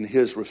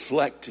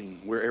reflecting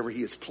wherever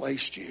He has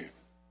placed you,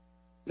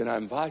 then I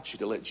invite you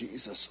to let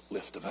Jesus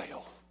lift the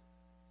veil.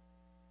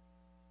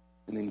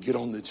 And then get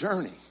on the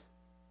journey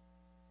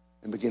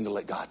and begin to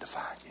let God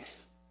define you.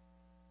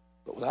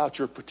 But without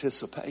your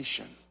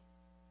participation,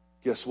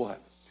 guess what?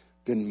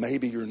 Then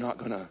maybe you're not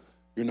gonna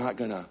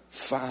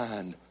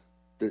find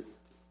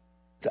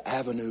the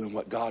avenue in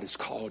what God has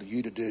called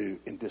you to do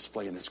in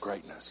displaying His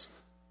greatness.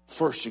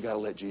 First, you got to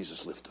let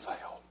Jesus lift the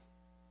veil.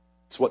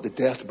 It's what the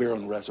death, burial,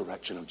 and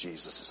resurrection of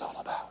Jesus is all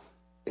about.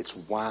 It's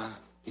why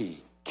He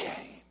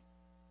came.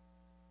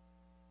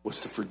 Was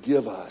to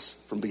forgive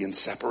us from being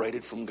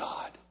separated from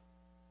God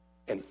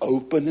and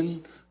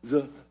opening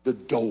the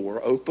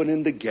door,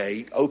 opening the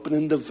gate,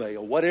 opening the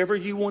veil, whatever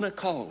you want to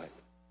call it,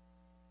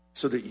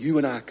 so that you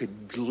and I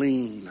could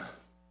glean,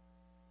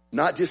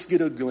 not just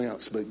get a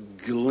glimpse, but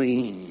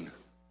glean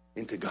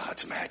into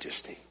God's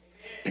majesty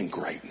and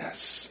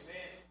greatness.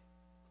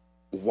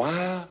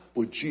 Why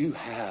would you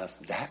have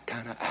that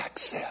kind of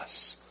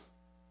access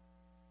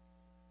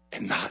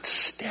and not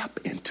step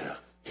into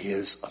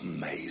His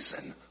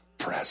amazing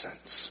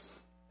presence?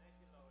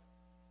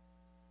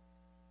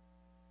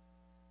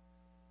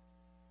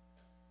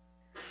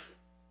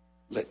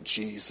 Let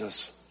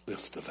Jesus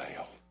lift the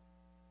veil.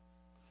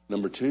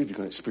 Number two, if you're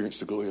going to experience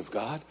the glory of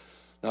God,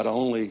 not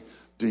only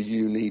do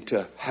you need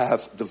to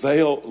have the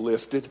veil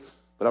lifted,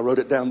 but I wrote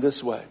it down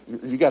this way.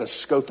 You got to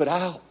scope it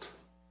out.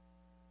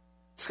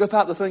 Scope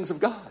out the things of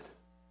God.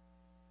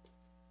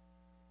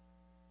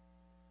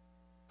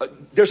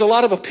 There's a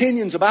lot of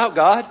opinions about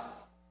God.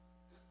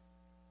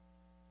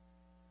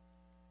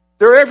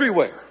 They're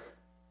everywhere.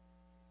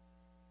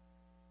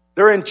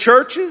 They're in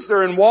churches.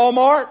 They're in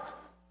Walmart.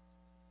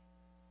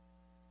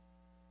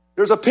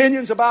 There's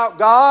opinions about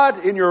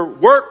God in your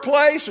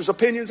workplace. There's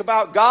opinions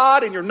about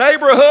God in your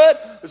neighborhood.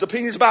 There's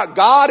opinions about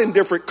God in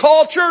different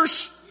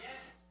cultures.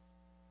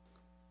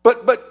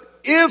 But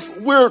if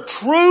we're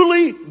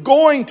truly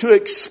going to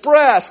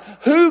express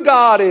who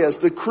God is,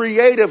 the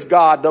creative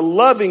God, the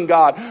loving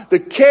God, the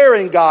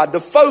caring God, the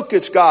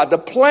focused God, the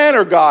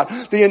planner God,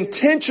 the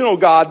intentional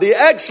God, the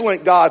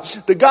excellent God,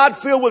 the God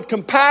filled with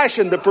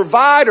compassion, the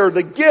provider,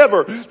 the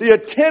giver, the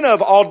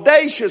attentive,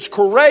 audacious,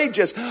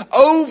 courageous,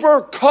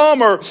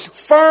 overcomer,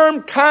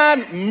 firm,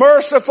 kind,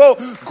 merciful,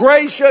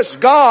 gracious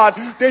God,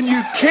 then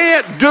you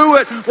can't do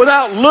it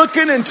without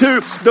looking into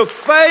the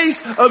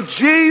face of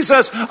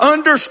Jesus,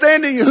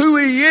 understanding who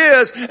He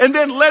is, and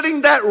then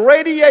letting that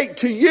radiate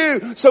to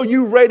you so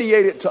you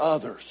radiate it to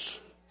others.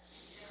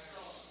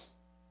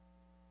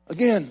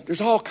 Again,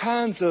 there's all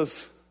kinds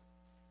of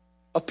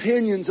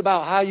opinions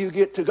about how you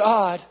get to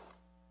God.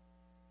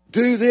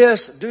 Do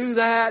this, do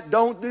that,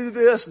 don't do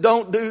this,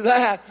 don't do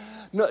that.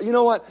 No, you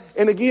know what?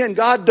 And again,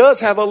 God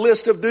does have a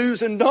list of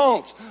do's and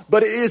don'ts,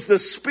 but it is the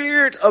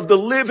Spirit of the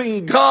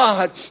living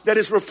God that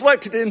is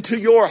reflected into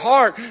your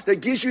heart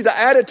that gives you the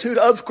attitude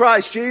of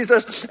Christ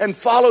Jesus and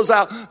follow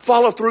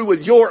through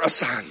with your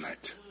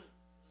assignment.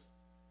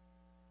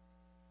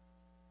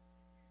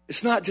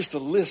 It's not just a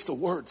list of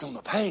words on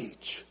the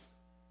page.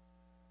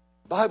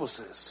 The Bible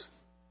says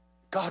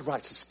God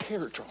writes His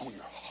character on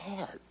your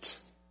heart.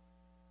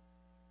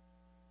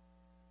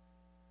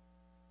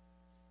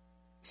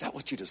 Is that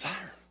what you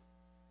desire?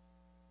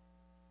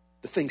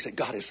 The things that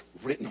God has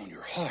written on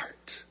your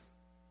heart.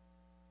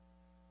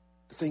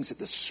 The things that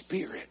the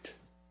Spirit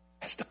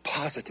has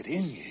deposited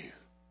in you.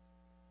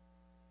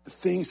 The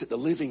things that the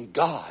living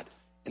God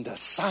and the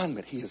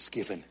assignment He has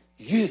given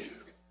you.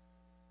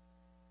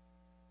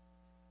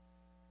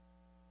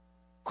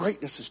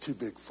 Greatness is too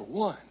big for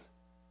one.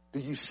 Do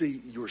you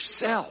see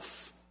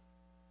yourself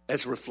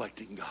as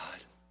reflecting God?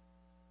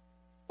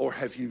 Or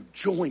have you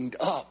joined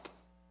up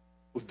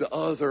with the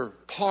other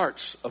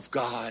parts of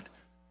God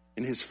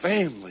and His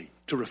family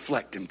to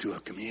reflect Him to a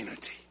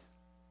community?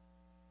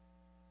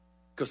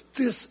 Because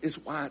this is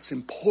why it's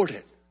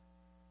important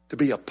to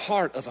be a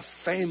part of a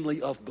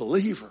family of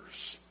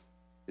believers.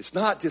 It's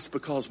not just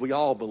because we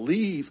all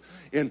believe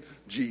in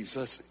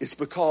Jesus. It's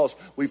because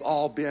we've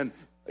all been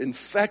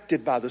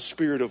infected by the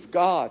Spirit of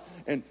God,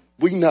 and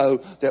we know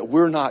that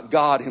we're not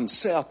God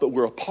Himself, but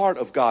we're a part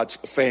of God's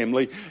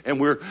family,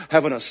 and we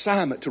have an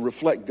assignment to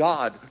reflect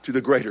God to the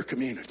greater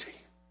community.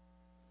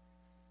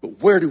 But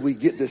where do we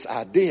get this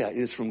idea? It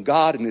is from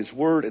God and His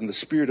Word and the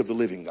Spirit of the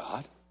living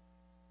God.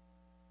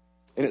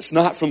 And it's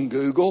not from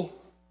Google.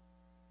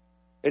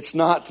 It's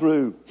not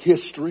through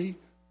history.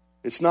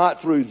 It's not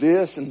through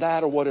this and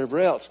that or whatever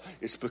else.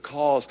 It's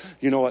because,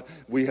 you know what,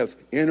 we have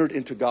entered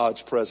into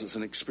God's presence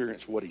and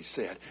experienced what He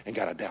said and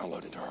got it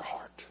downloaded into our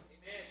heart.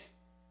 Amen.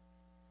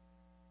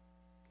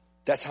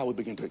 That's how we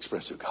begin to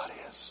express who God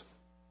is.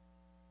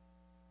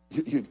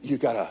 You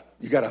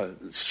gotta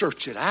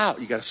search it out.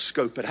 You gotta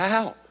scope it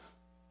out.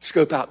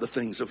 Scope out the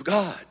things of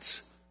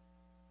God's.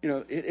 You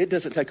know, it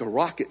doesn't take a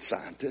rocket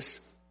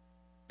scientist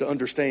to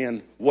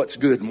understand what's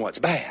good and what's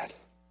bad.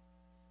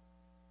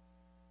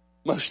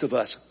 Most of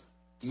us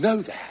know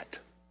that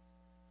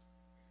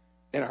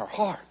in our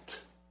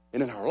heart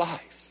and in our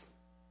life.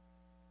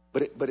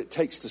 But it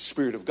takes the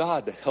Spirit of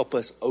God to help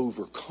us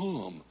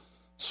overcome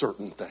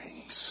certain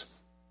things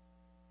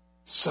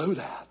so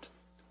that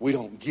we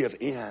don't give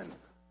in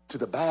to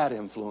the bad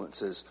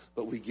influences,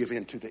 but we give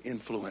in to the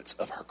influence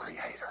of our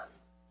Creator.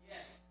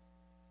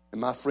 And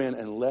my friend,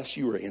 unless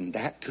you are in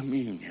that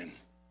communion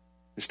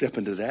and step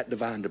into that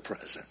divine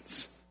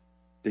presence,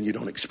 then you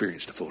don't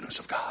experience the fullness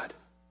of God.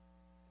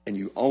 And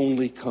you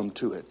only come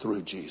to it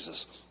through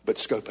Jesus. But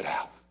scope it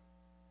out.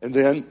 And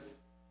then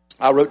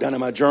I wrote down in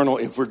my journal,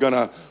 if we're going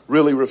to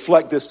really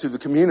reflect this to the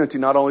community,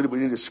 not only do we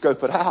need to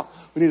scope it out,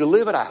 we need to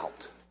live it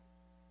out.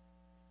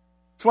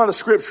 That's why the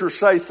scriptures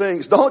say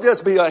things. Don't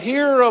just be a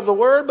hearer of the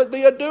word, but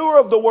be a doer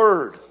of the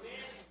word.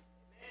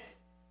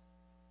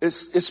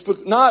 It's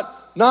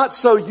not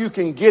so you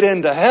can get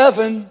into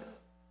heaven.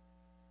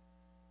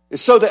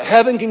 It's so that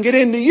heaven can get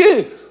into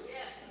you.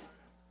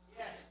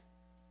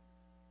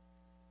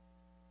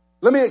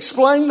 Let me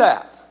explain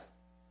that.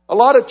 A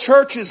lot of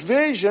church's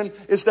vision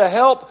is to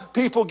help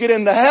people get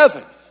into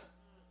heaven.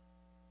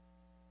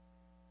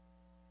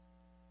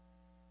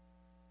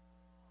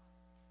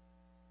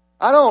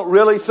 I don't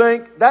really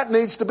think that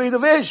needs to be the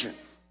vision.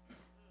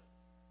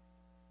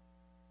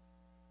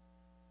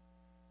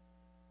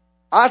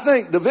 I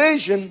think the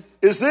vision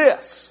is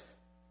this.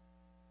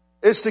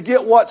 It's to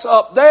get what's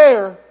up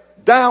there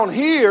down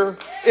here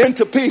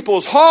into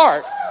people's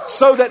heart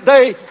so that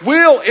they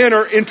will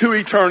enter into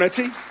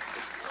eternity.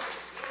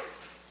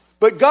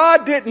 But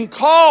God didn't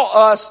call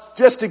us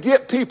just to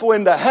get people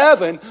into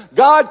heaven.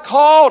 God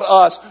called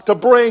us to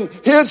bring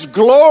His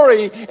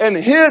glory and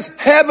His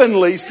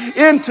heavenlies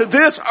into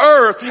this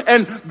earth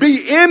and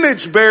be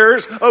image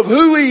bearers of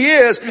who He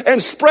is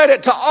and spread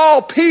it to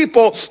all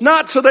people,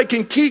 not so they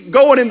can keep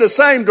going in the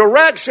same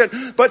direction,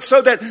 but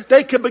so that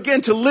they can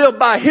begin to live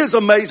by His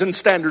amazing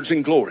standards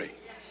and glory.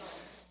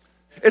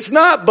 It's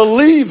not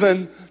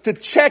believing to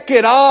check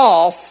it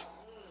off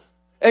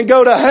and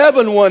go to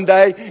heaven one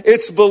day.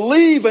 It's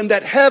believing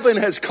that heaven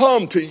has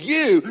come to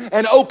you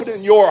and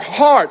opening your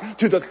heart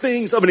to the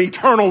things of an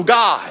eternal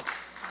God.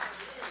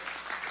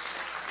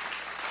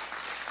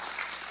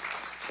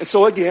 And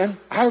so again,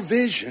 our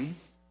vision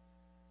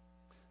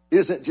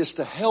isn't just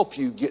to help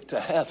you get to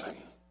heaven.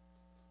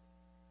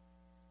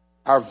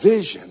 Our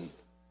vision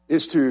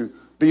is to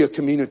be a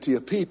community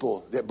of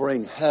people that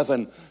bring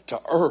heaven to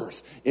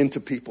earth into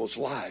people's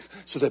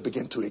life so they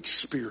begin to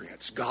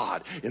experience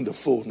God in the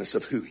fullness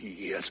of who he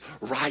is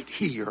right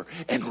here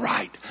and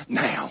right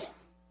now.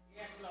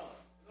 Yes,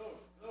 Lord.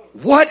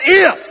 What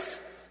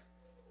if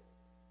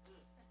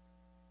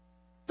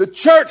the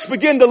church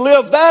began to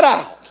live that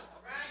out?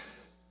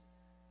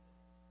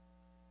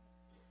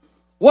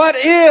 What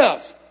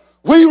if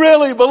we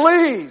really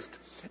believed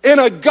in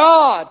a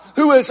God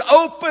who has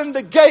opened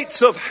the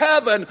gates of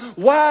heaven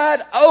wide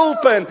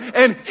open,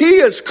 and he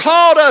has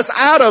called us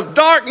out of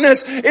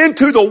darkness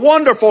into the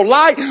wonderful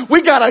light?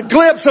 We got a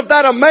glimpse of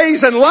that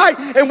amazing light,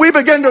 and we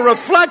begin to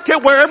reflect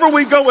it wherever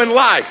we go in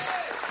life.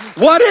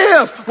 What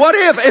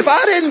if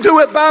I didn't do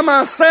it by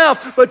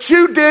myself, but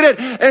you did it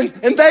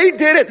and they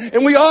did it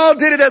and we all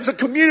did it as a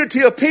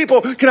community of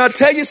people? Can I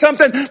tell you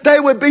something? They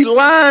would be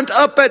lined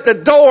up at the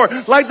door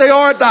like they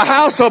are at the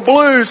House of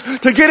Blues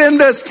to get in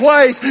this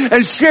place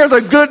and share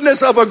the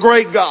goodness of a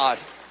great God.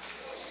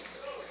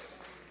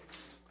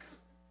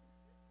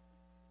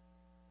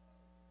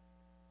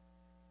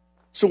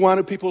 So why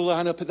do people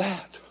line up at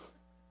that?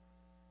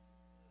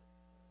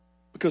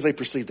 Because they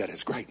perceive that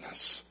as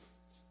greatness.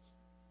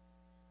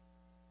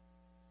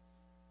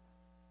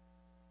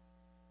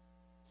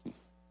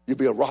 You'll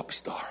be a rock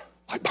star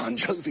like Bon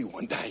Jovi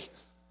one day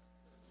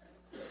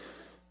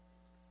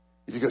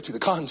if you go to the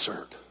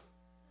concert.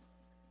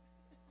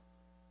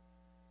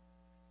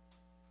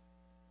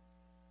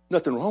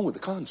 Nothing wrong with the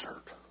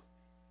concert.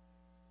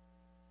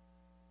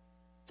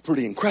 It's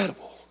pretty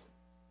incredible.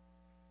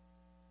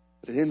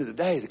 But at the end of the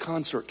day, the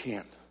concert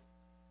can't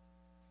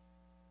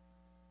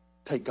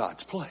take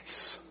God's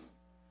place.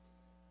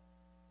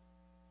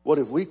 What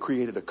if we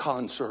created a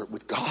concert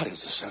with God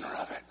as the center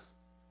of it?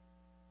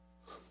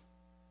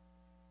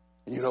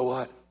 And you know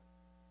what?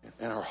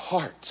 And our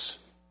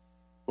hearts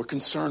were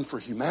concerned for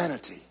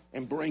humanity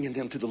and bringing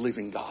them to the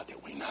living God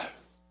that we know.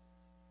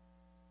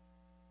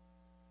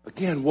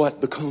 Again,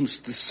 what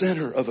becomes the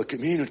center of a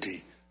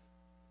community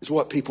is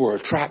what people are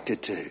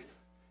attracted to.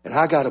 And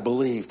I got to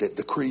believe that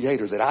the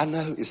Creator that I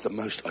know is the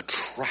most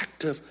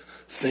attractive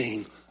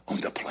thing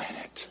on the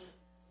planet.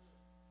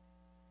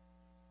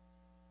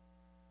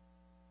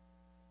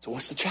 So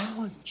what's the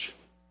challenge?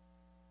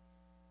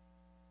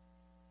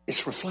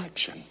 It's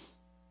reflection.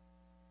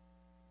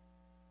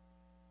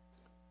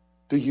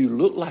 Do you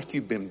look like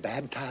you've been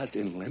baptized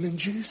in lemon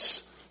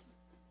juice?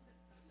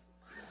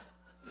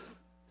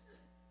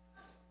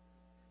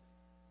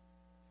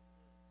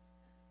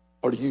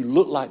 Or do you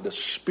look like the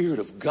Spirit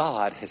of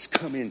God has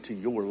come into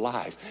your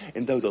life,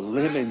 and though the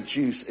lemon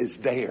juice is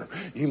there,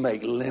 you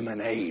make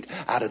lemonade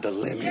out of the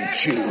lemon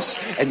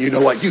juice, and you know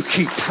what? You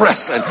keep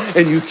pressing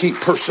and you keep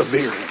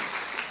persevering.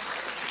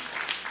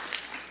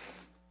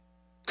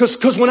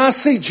 Because when I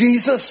see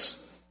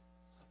Jesus,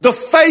 the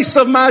face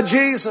of my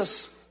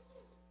Jesus,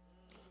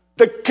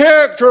 the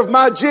character of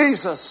my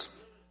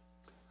Jesus,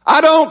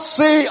 I don't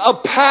see a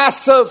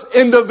passive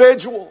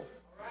individual.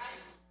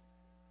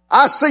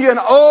 I see an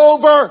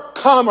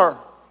overcomer.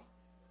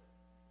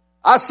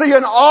 I see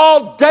an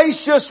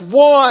audacious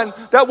one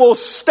that will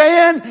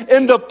stand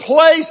in the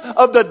place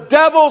of the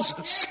devil's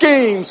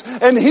schemes.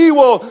 And he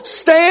will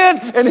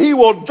stand and he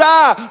will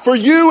die for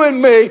you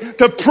and me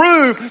to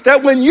prove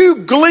that when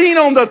you glean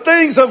on the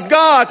things of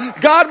God,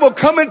 God will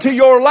come into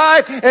your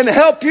life and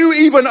help you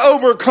even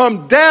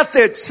overcome death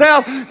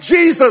itself.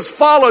 Jesus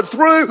followed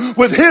through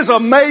with his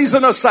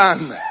amazing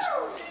assignment.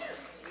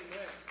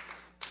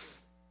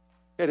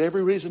 He had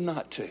every reason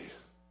not to.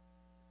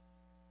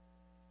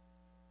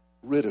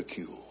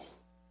 Ridicule.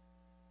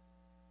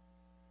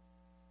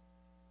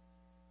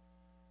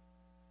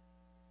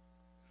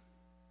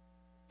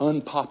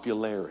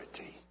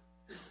 Unpopularity.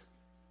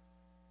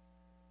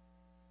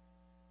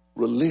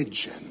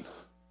 Religion.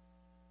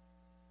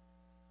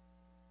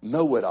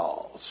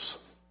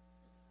 Know-it-alls.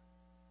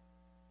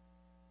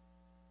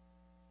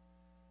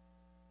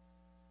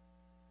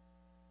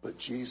 But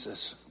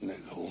Jesus knew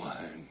the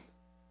one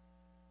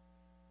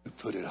who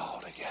put it all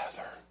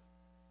together.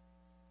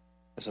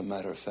 As a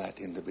matter of fact,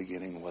 in the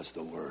beginning was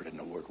the Word, and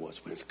the Word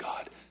was with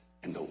God,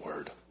 and the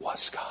Word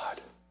was God.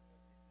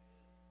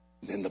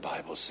 And then the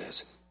Bible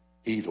says,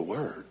 he, the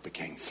Word,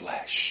 became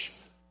flesh,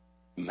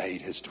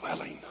 made his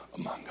dwelling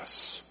among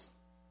us,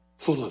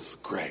 full of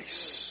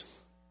grace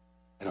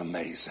and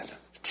amazing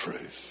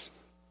truth.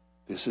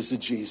 This is the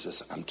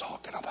Jesus I'm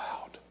talking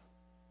about.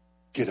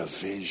 Get a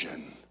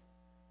vision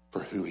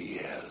for who he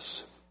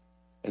is,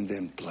 and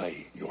then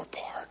play your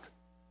part.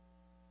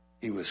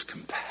 He was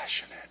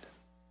compassionate.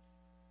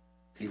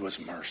 He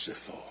was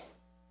merciful.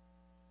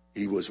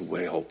 He was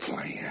well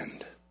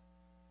planned.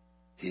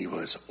 He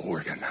was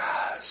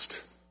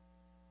organized.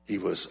 He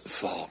was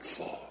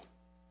thoughtful.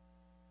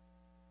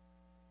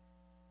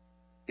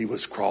 He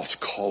was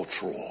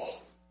cross-cultural.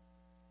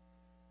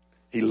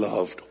 He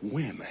loved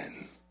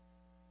women.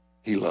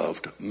 He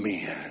loved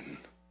men.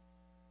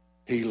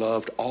 He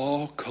loved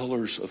all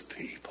colors of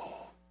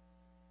people.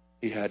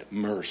 He had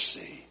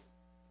mercy.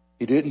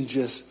 He didn't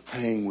just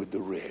hang with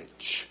the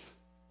rich,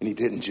 and he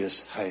didn't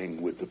just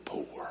hang with the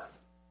poor.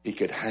 He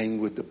could hang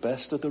with the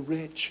best of the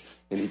rich,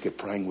 and he could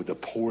hang with the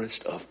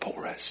poorest of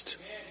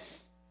poorest.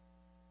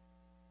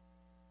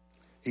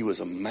 He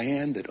was a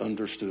man that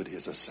understood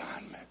his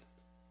assignment.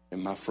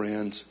 And my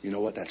friends, you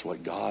know what? That's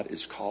what God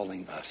is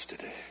calling us to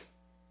do.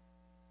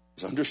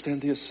 Is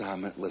understand the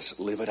assignment, let's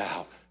live it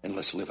out, and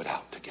let's live it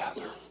out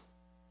together.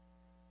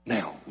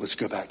 Now, let's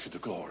go back to the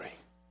glory.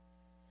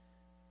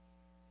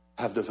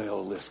 Have the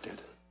veil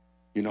lifted.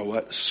 You know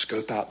what?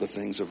 Scope out the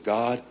things of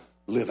God,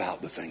 live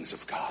out the things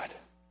of God.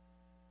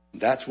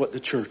 That's what the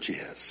church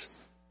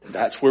is.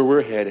 That's where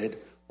we're headed.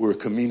 We're a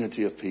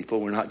community of people.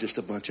 We're not just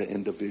a bunch of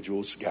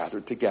individuals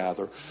gathered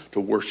together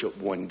to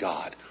worship one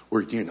God.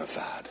 We're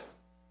unified,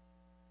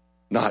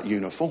 not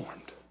uniformed.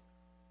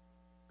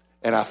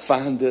 And I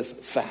find this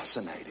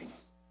fascinating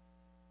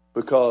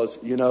because,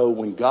 you know,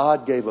 when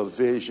God gave a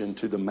vision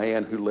to the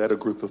man who led a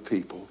group of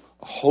people,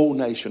 a whole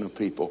nation of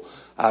people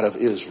out of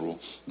Israel,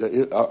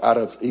 out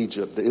of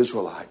Egypt, the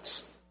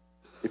Israelites,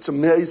 it's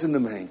amazing to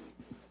me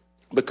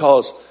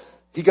because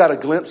he got a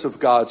glimpse of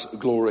God's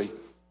glory.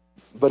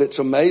 But it's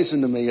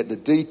amazing to me at the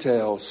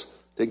details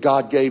that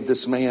God gave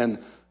this man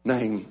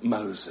named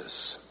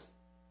Moses.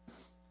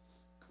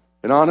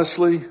 And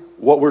honestly,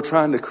 what we're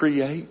trying to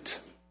create,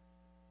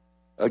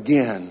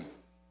 again,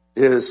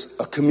 is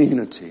a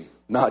community,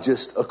 not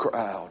just a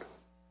crowd.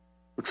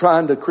 We're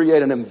trying to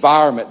create an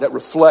environment that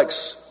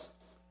reflects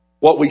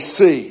what we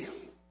see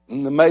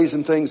and the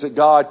amazing things that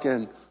God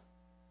can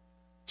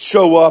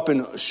show up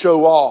and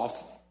show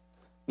off.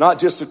 Not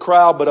just a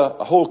crowd, but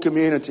a whole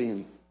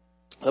community.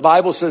 The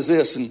Bible says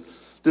this, and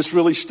this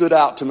really stood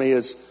out to me,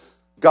 is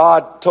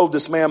God told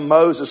this man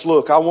Moses,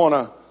 look, I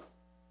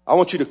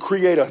want you to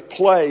create a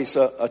place,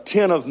 a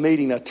tent of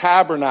meeting, a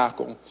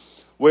tabernacle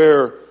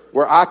where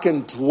I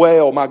can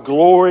dwell, my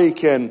glory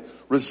can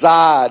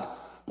reside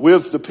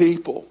with the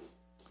people.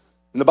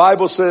 And the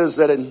Bible says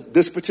that in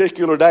this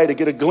particular day, to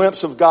get a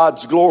glimpse of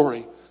God's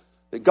glory,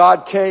 that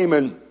God came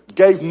and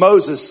gave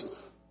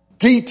Moses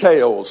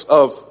details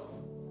of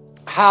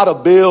how to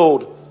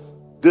build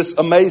this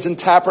amazing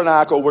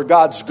tabernacle where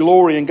God's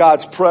glory and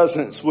God's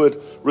presence would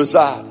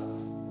reside.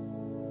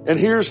 And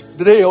here's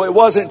the deal. It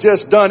wasn't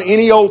just done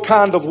any old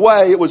kind of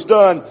way. It was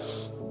done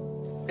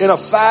in a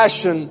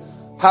fashion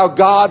how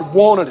God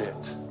wanted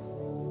it.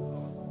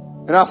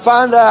 And I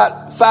find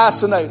that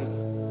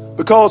fascinating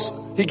because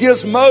he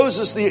gives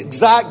Moses the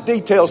exact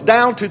details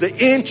down to the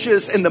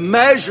inches and the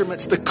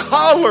measurements, the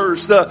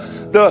colors,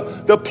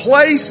 the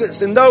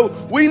places. And though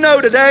we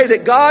know today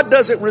that God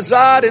doesn't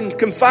reside in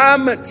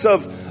confinements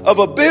of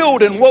a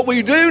building, what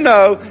we do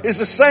know is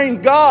the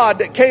same God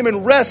that came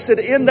and rested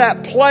in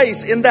that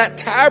place, in that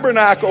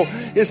tabernacle,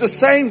 is the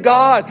same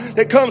God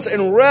that comes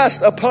and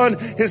rests upon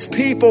his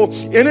people,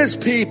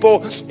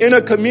 in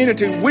a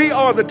community. We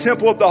are the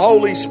temple of the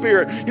Holy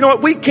Spirit. You know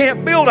what? We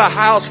can't build a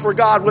house for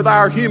God with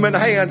our human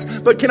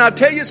hands. But can I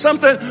tell you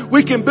something?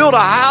 We can build a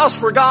house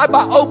for God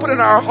by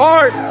opening our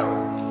heart.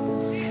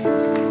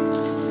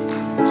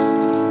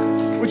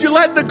 Would you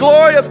let the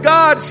glory of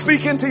God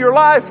speak into your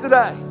life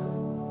today?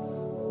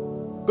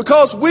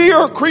 Because we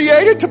are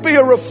created to be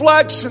a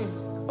reflection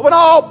of an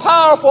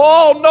all-powerful,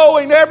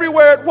 all-knowing,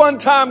 everywhere at one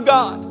time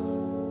God.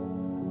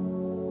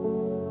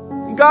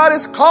 And God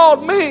has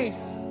called me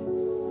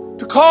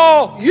to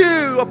call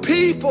you, a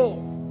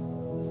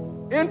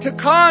people, into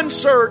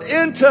concert,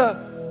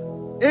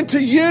 into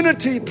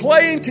unity,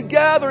 playing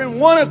together in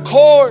one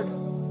accord,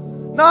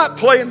 not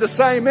playing the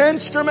same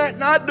instrument,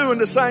 not doing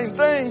the same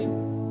thing.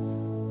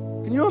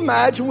 Can you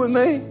imagine with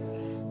me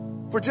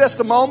for just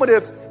a moment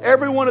if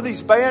every one of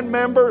these band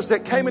members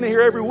that came in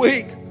here every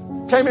week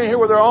came in here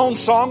with their own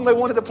song they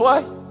wanted to play?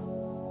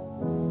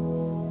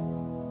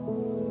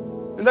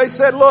 And they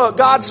said, look,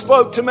 God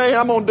spoke to me,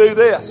 I'm going to do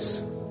this.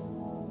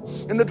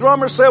 And the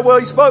drummer said, well,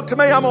 he spoke to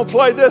me, I'm going to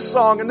play this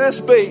song and this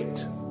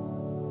beat.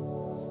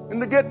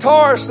 And the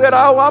guitarist said,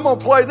 oh, I'm going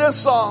to play this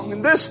song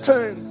and this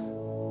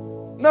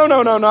tune.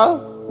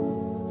 No.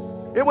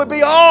 It would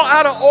be all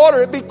out of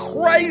order. It'd be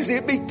crazy.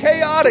 It'd be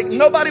chaotic.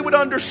 Nobody would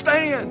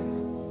understand.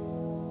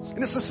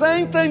 And it's the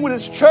same thing with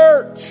his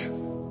church.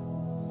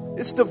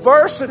 It's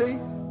diversity.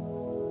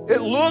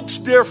 It looks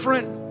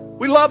different.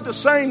 We love the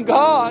same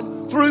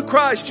God through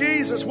Christ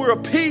Jesus. We're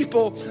a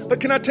people. But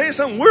can I tell you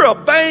something? We're a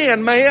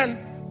band, man.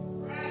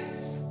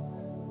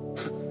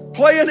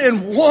 Playing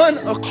in one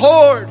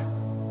accord.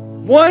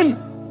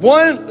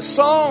 One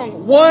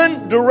song.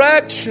 One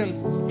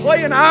direction.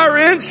 Playing our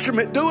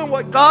instrument. Doing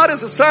what God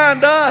has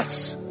assigned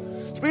us.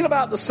 It's been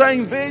about the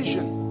same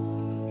vision.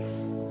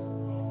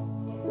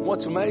 And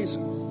what's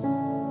amazing,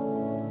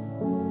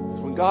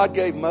 when God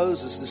gave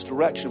Moses this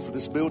direction for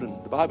this building,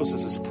 the Bible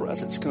says his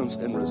presence comes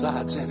and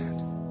resides in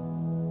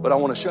it. But I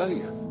want to show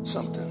you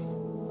something.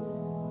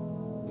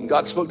 And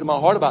God spoke to my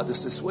heart about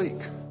this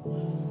week.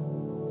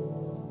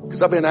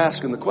 Because I've been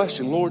asking the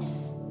question, Lord,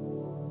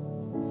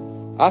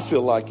 I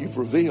feel like you've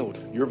revealed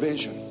your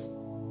vision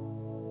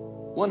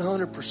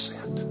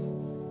 100%.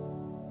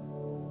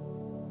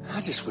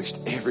 I just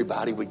wished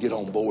everybody would get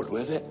on board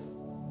with it.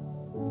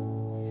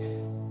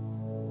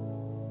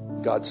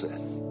 God said,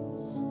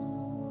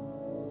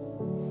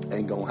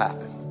 ain't gonna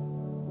happen.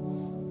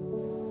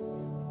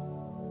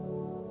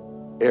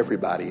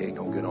 Everybody ain't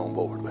gonna get on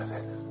board with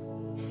it.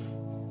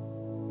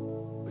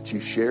 But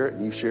you share it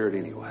and you share it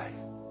anyway.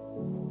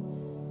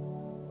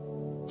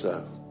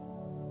 So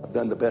I've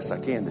done the best I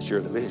can to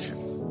share the vision.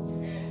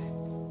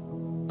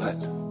 But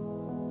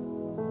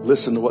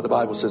listen to what the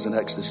Bible says in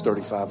Exodus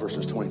 35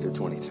 verses 20 through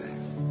 22.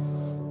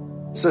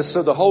 It says,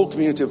 so the whole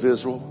community of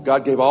Israel,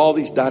 God gave all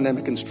these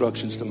dynamic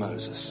instructions to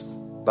Moses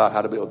about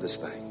how to build this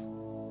thing.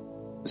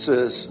 It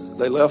says,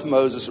 they left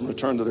Moses and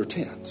returned to their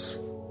tents.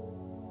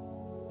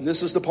 And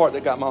this is the part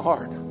that got my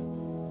heart.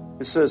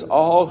 It says,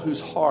 all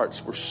whose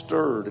hearts were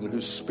stirred and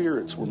whose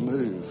spirits were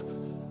moved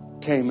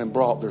came and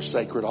brought their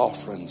sacred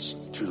offerings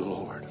to the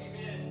Lord.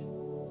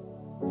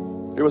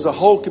 There was a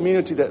whole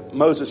community that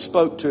Moses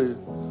spoke to,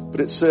 but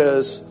it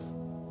says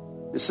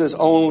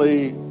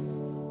only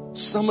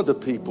some of the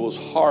people's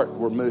heart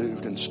were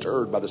moved and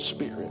stirred by the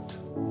Spirit.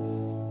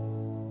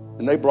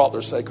 And they brought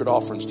their sacred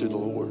offerings to the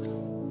Lord.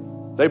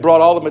 They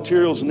brought all the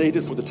materials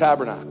needed for the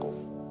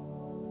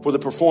tabernacle, for the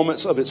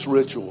performance of its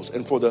rituals,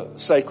 and for the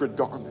sacred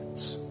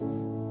garments.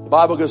 The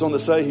Bible goes on to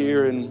say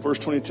here in verse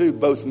 22,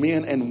 both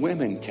men and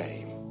women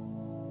came,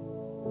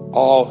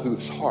 all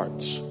whose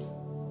hearts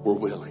were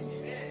willing.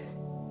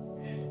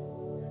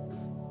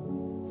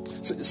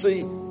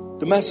 See,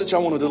 the message I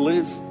wanted to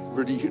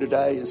deliver to you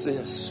today is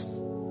this.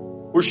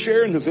 We're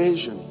sharing the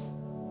vision,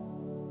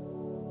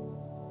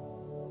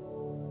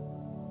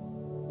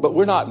 but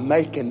we're not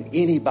making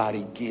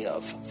anybody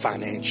give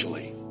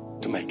financially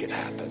to make it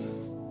happen.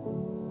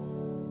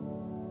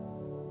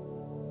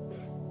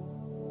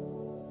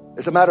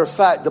 As a matter of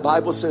fact, the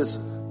Bible says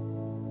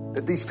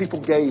that these people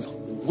gave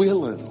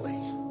willingly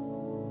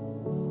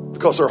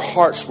because their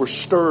hearts were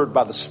stirred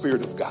by the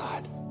Spirit of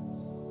God.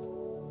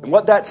 And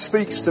what that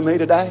speaks to me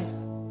today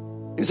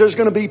is there's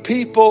going to be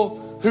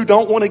people who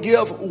don't want to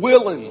give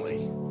willingly.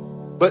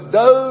 But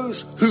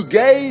those who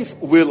gave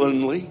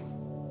willingly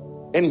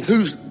and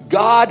whose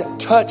God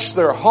touched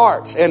their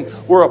hearts and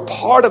were a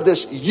part of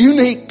this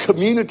unique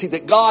community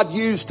that God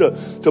used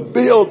to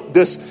build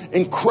this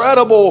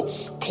incredible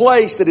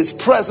place that His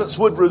presence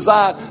would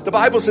reside. The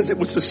Bible says it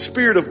was the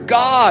Spirit of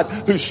God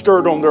who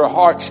stirred on their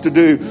hearts to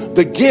do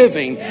the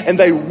giving, and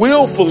they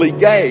willfully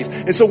gave.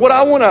 And so what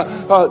I want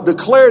to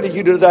declare to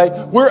you today,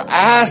 we're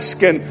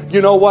asking,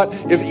 you know what,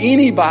 if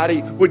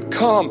anybody would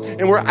come,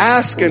 and we're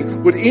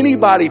asking, would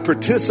anybody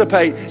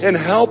participate in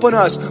helping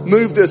us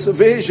move this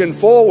vision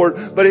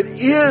forward? But it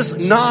is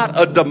not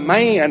a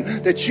demand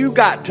that you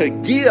got to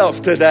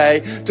give today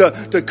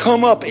to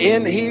come up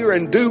in here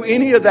and do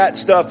any of that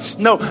stuff.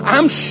 No,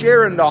 I'm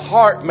sharing the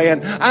heart,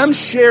 man. I'm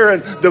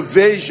sharing the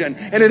vision.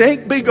 And it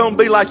ain't going to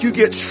be like you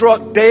get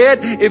struck dead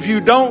if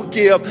you don't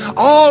give.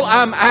 All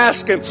I'm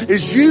asking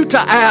is you to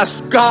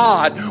ask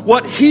God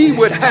what He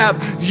would have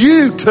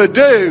you to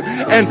do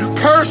and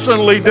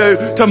personally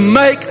do to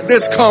make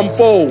this come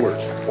forward.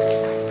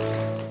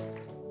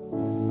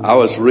 I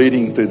was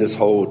reading through this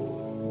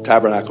whole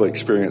tabernacle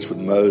experience with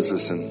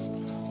Moses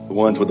and the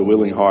ones with the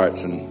willing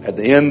hearts. And at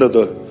the end of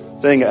the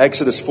thing,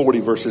 Exodus 40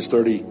 verses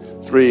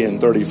 33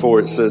 and 34,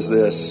 it says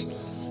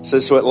this. It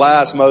says, so at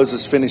last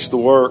Moses finished the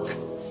work.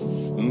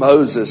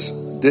 Moses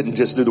didn't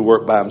just do the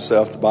work by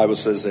himself. The Bible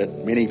says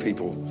that many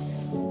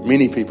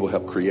people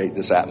help create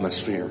this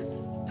atmosphere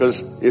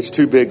because it's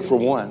too big for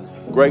one.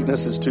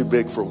 Greatness is too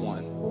big for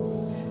one.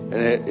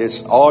 And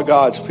it's all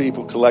God's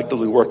people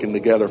collectively working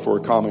together for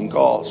a common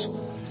cause.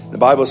 The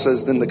Bible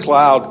says, then the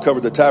cloud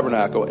covered the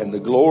tabernacle and the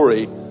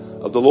glory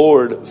of the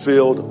Lord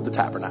filled the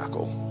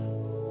tabernacle.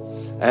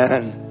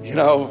 And, you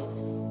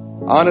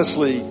know,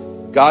 honestly,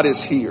 God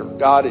is here.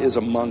 God is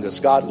among us.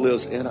 God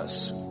lives in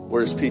us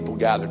where His people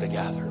gather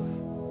together.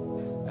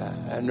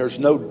 And there's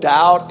no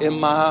doubt in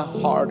my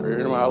heart or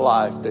in my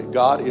life that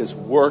God is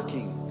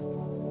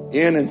working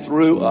in and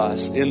through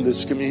us in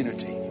this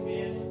community.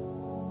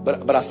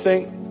 But I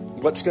think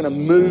what's going to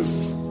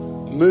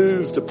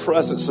move the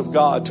presence of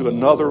God to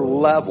another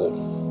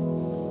level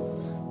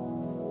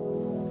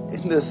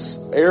in this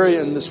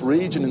area, in this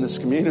region, in this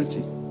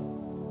community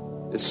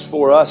is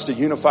for us to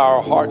unify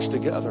our hearts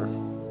together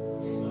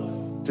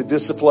to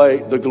display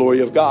the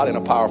glory of God in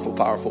a powerful,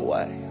 powerful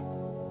way.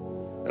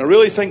 And I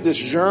really think this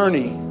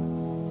journey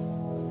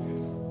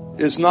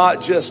is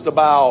not just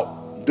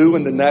about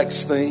doing the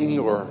next thing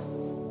or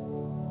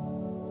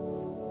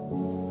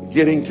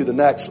getting to the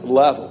next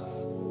level.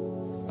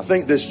 I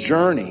think this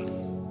journey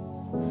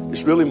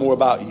is really more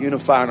about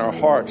unifying our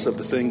hearts of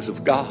the things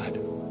of God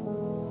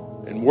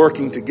and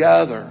working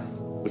together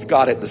with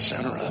God at the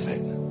center of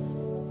it.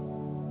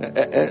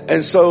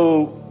 And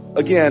so,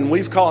 again,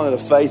 we've called it a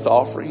faith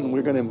offering, and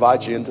we're going to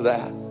invite you into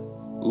that.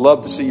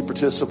 Love to see you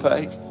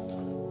participate.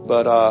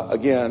 But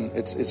again,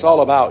 it's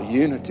all about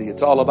unity.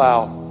 It's all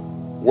about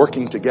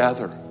working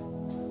together.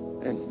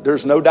 And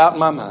there's no doubt in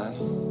my mind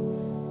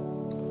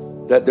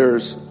that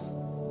there's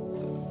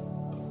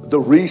the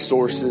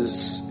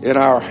resources in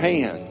our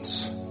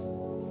hands,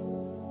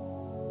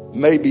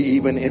 maybe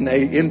even in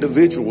an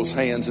individual's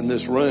hands in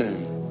this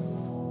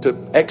room, to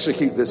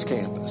execute this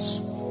campus.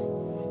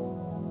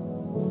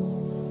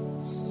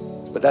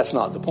 But that's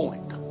not the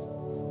point.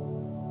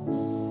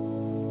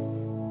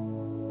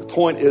 The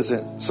point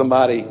isn't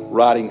somebody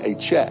writing a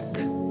check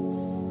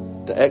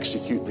to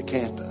execute the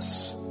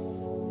campus.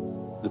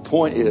 The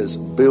point is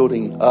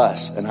building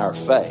us and our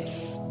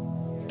faith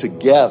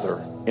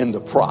together in the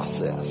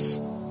process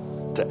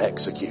to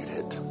execute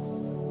it.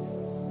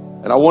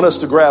 And I want us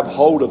to grab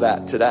hold of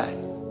that today.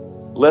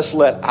 Let's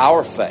let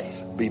our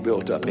faith be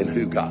built up in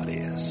who God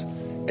is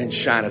and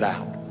shine it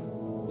out.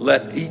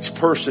 Let each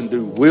person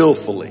do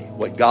willfully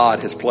what God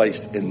has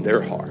placed in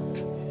their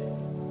heart.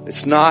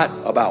 It's not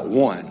about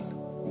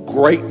one.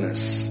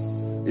 Greatness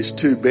is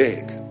too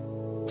big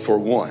for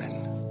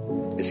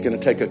one. It's going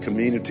to take a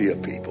community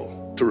of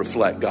people to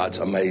reflect God's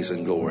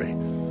amazing glory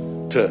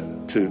to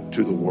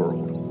the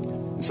world.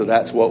 And so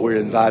that's what we're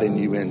inviting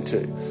you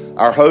into.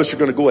 Our hosts are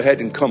going to go ahead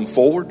and come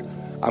forward.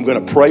 I'm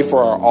going to pray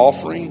for our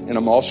offering, and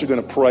I'm also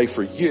going to pray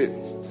for you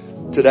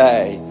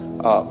today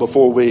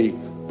before we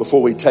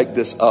take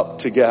this up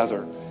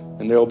together.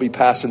 And they'll be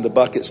passing the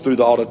buckets through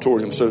the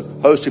auditorium. So,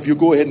 host, if you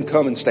go ahead and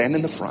come and stand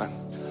in the front,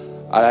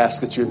 I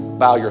ask that you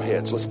bow your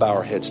heads. Let's bow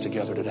our heads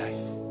together today.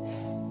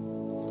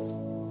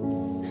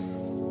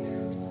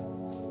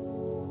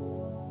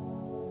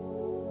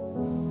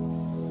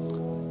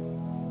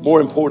 More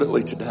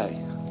importantly today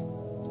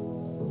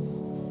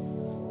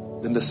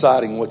than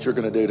deciding what you're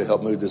going to do to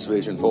help move this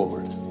vision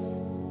forward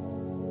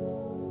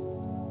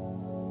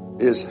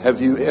is,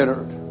 have you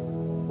entered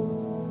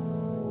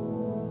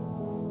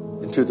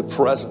into the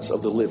presence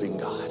of the living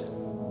God?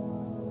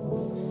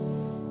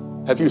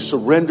 Have you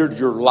surrendered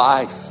your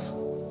life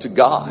to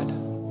God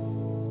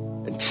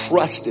and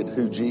trusted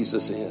who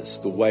Jesus is,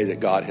 the way that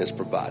God has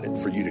provided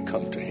for you to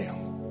come to him?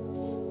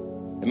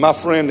 And my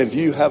friend, if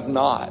you have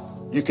not,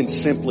 you can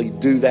simply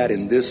do that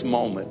in this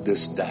moment,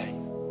 this day.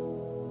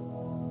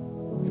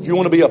 If you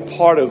want to be a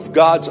part of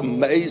God's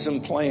amazing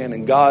plan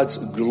and God's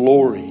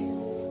glory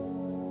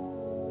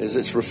as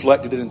it's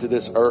reflected into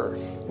this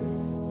earth,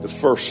 the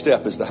first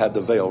step is to have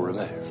the veil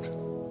removed.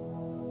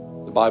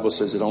 The Bible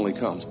says it only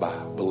comes by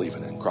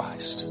believing in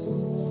Christ.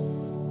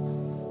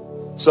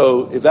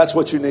 So if that's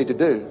what you need to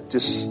do,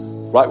 just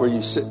right where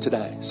you sit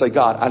today, say,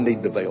 God, I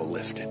need the veil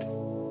lifted.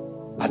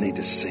 I need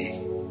to see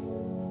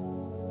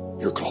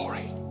your glory.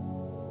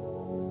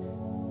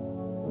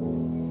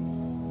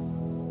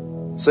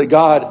 Say,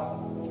 God,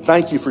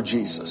 thank you for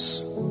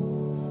Jesus,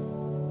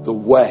 the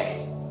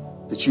way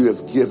that you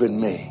have given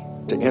me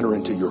to enter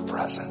into your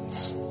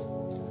presence.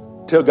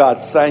 Tell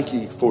God, thank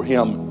you for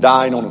him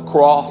dying on a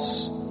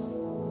cross,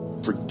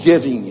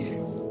 forgiving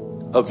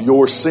you of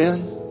your sin,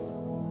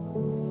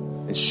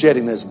 and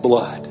shedding his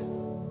blood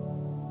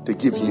to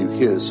give you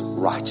his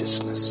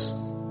righteousness.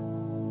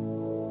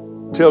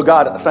 Tell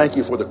God, thank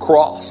you for the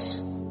cross,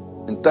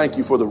 and thank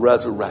you for the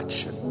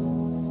resurrection.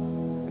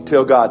 And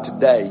tell God,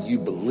 today you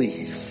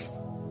believe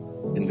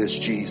in this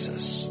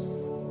Jesus,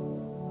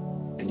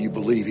 and you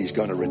believe he's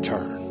going to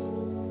return,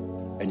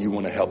 and you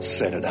want to help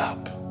set it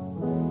up.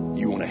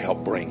 You want to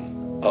help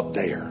bring up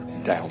there,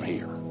 down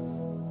here.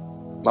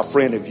 My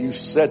friend, if you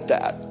said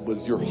that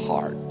with your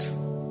heart,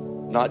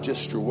 not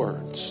just your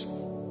words,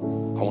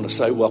 I want to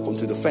say welcome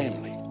to the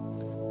family.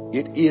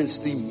 It is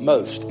the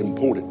most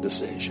important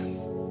decision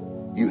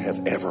you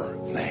have ever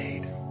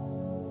made.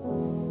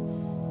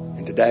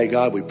 And today,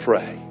 God, we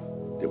pray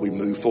that we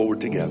move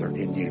forward together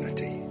in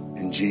unity.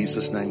 In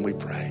Jesus' name we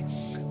pray.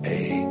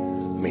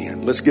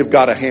 Amen. Let's give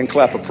God a hand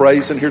clap of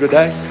praise in here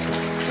today.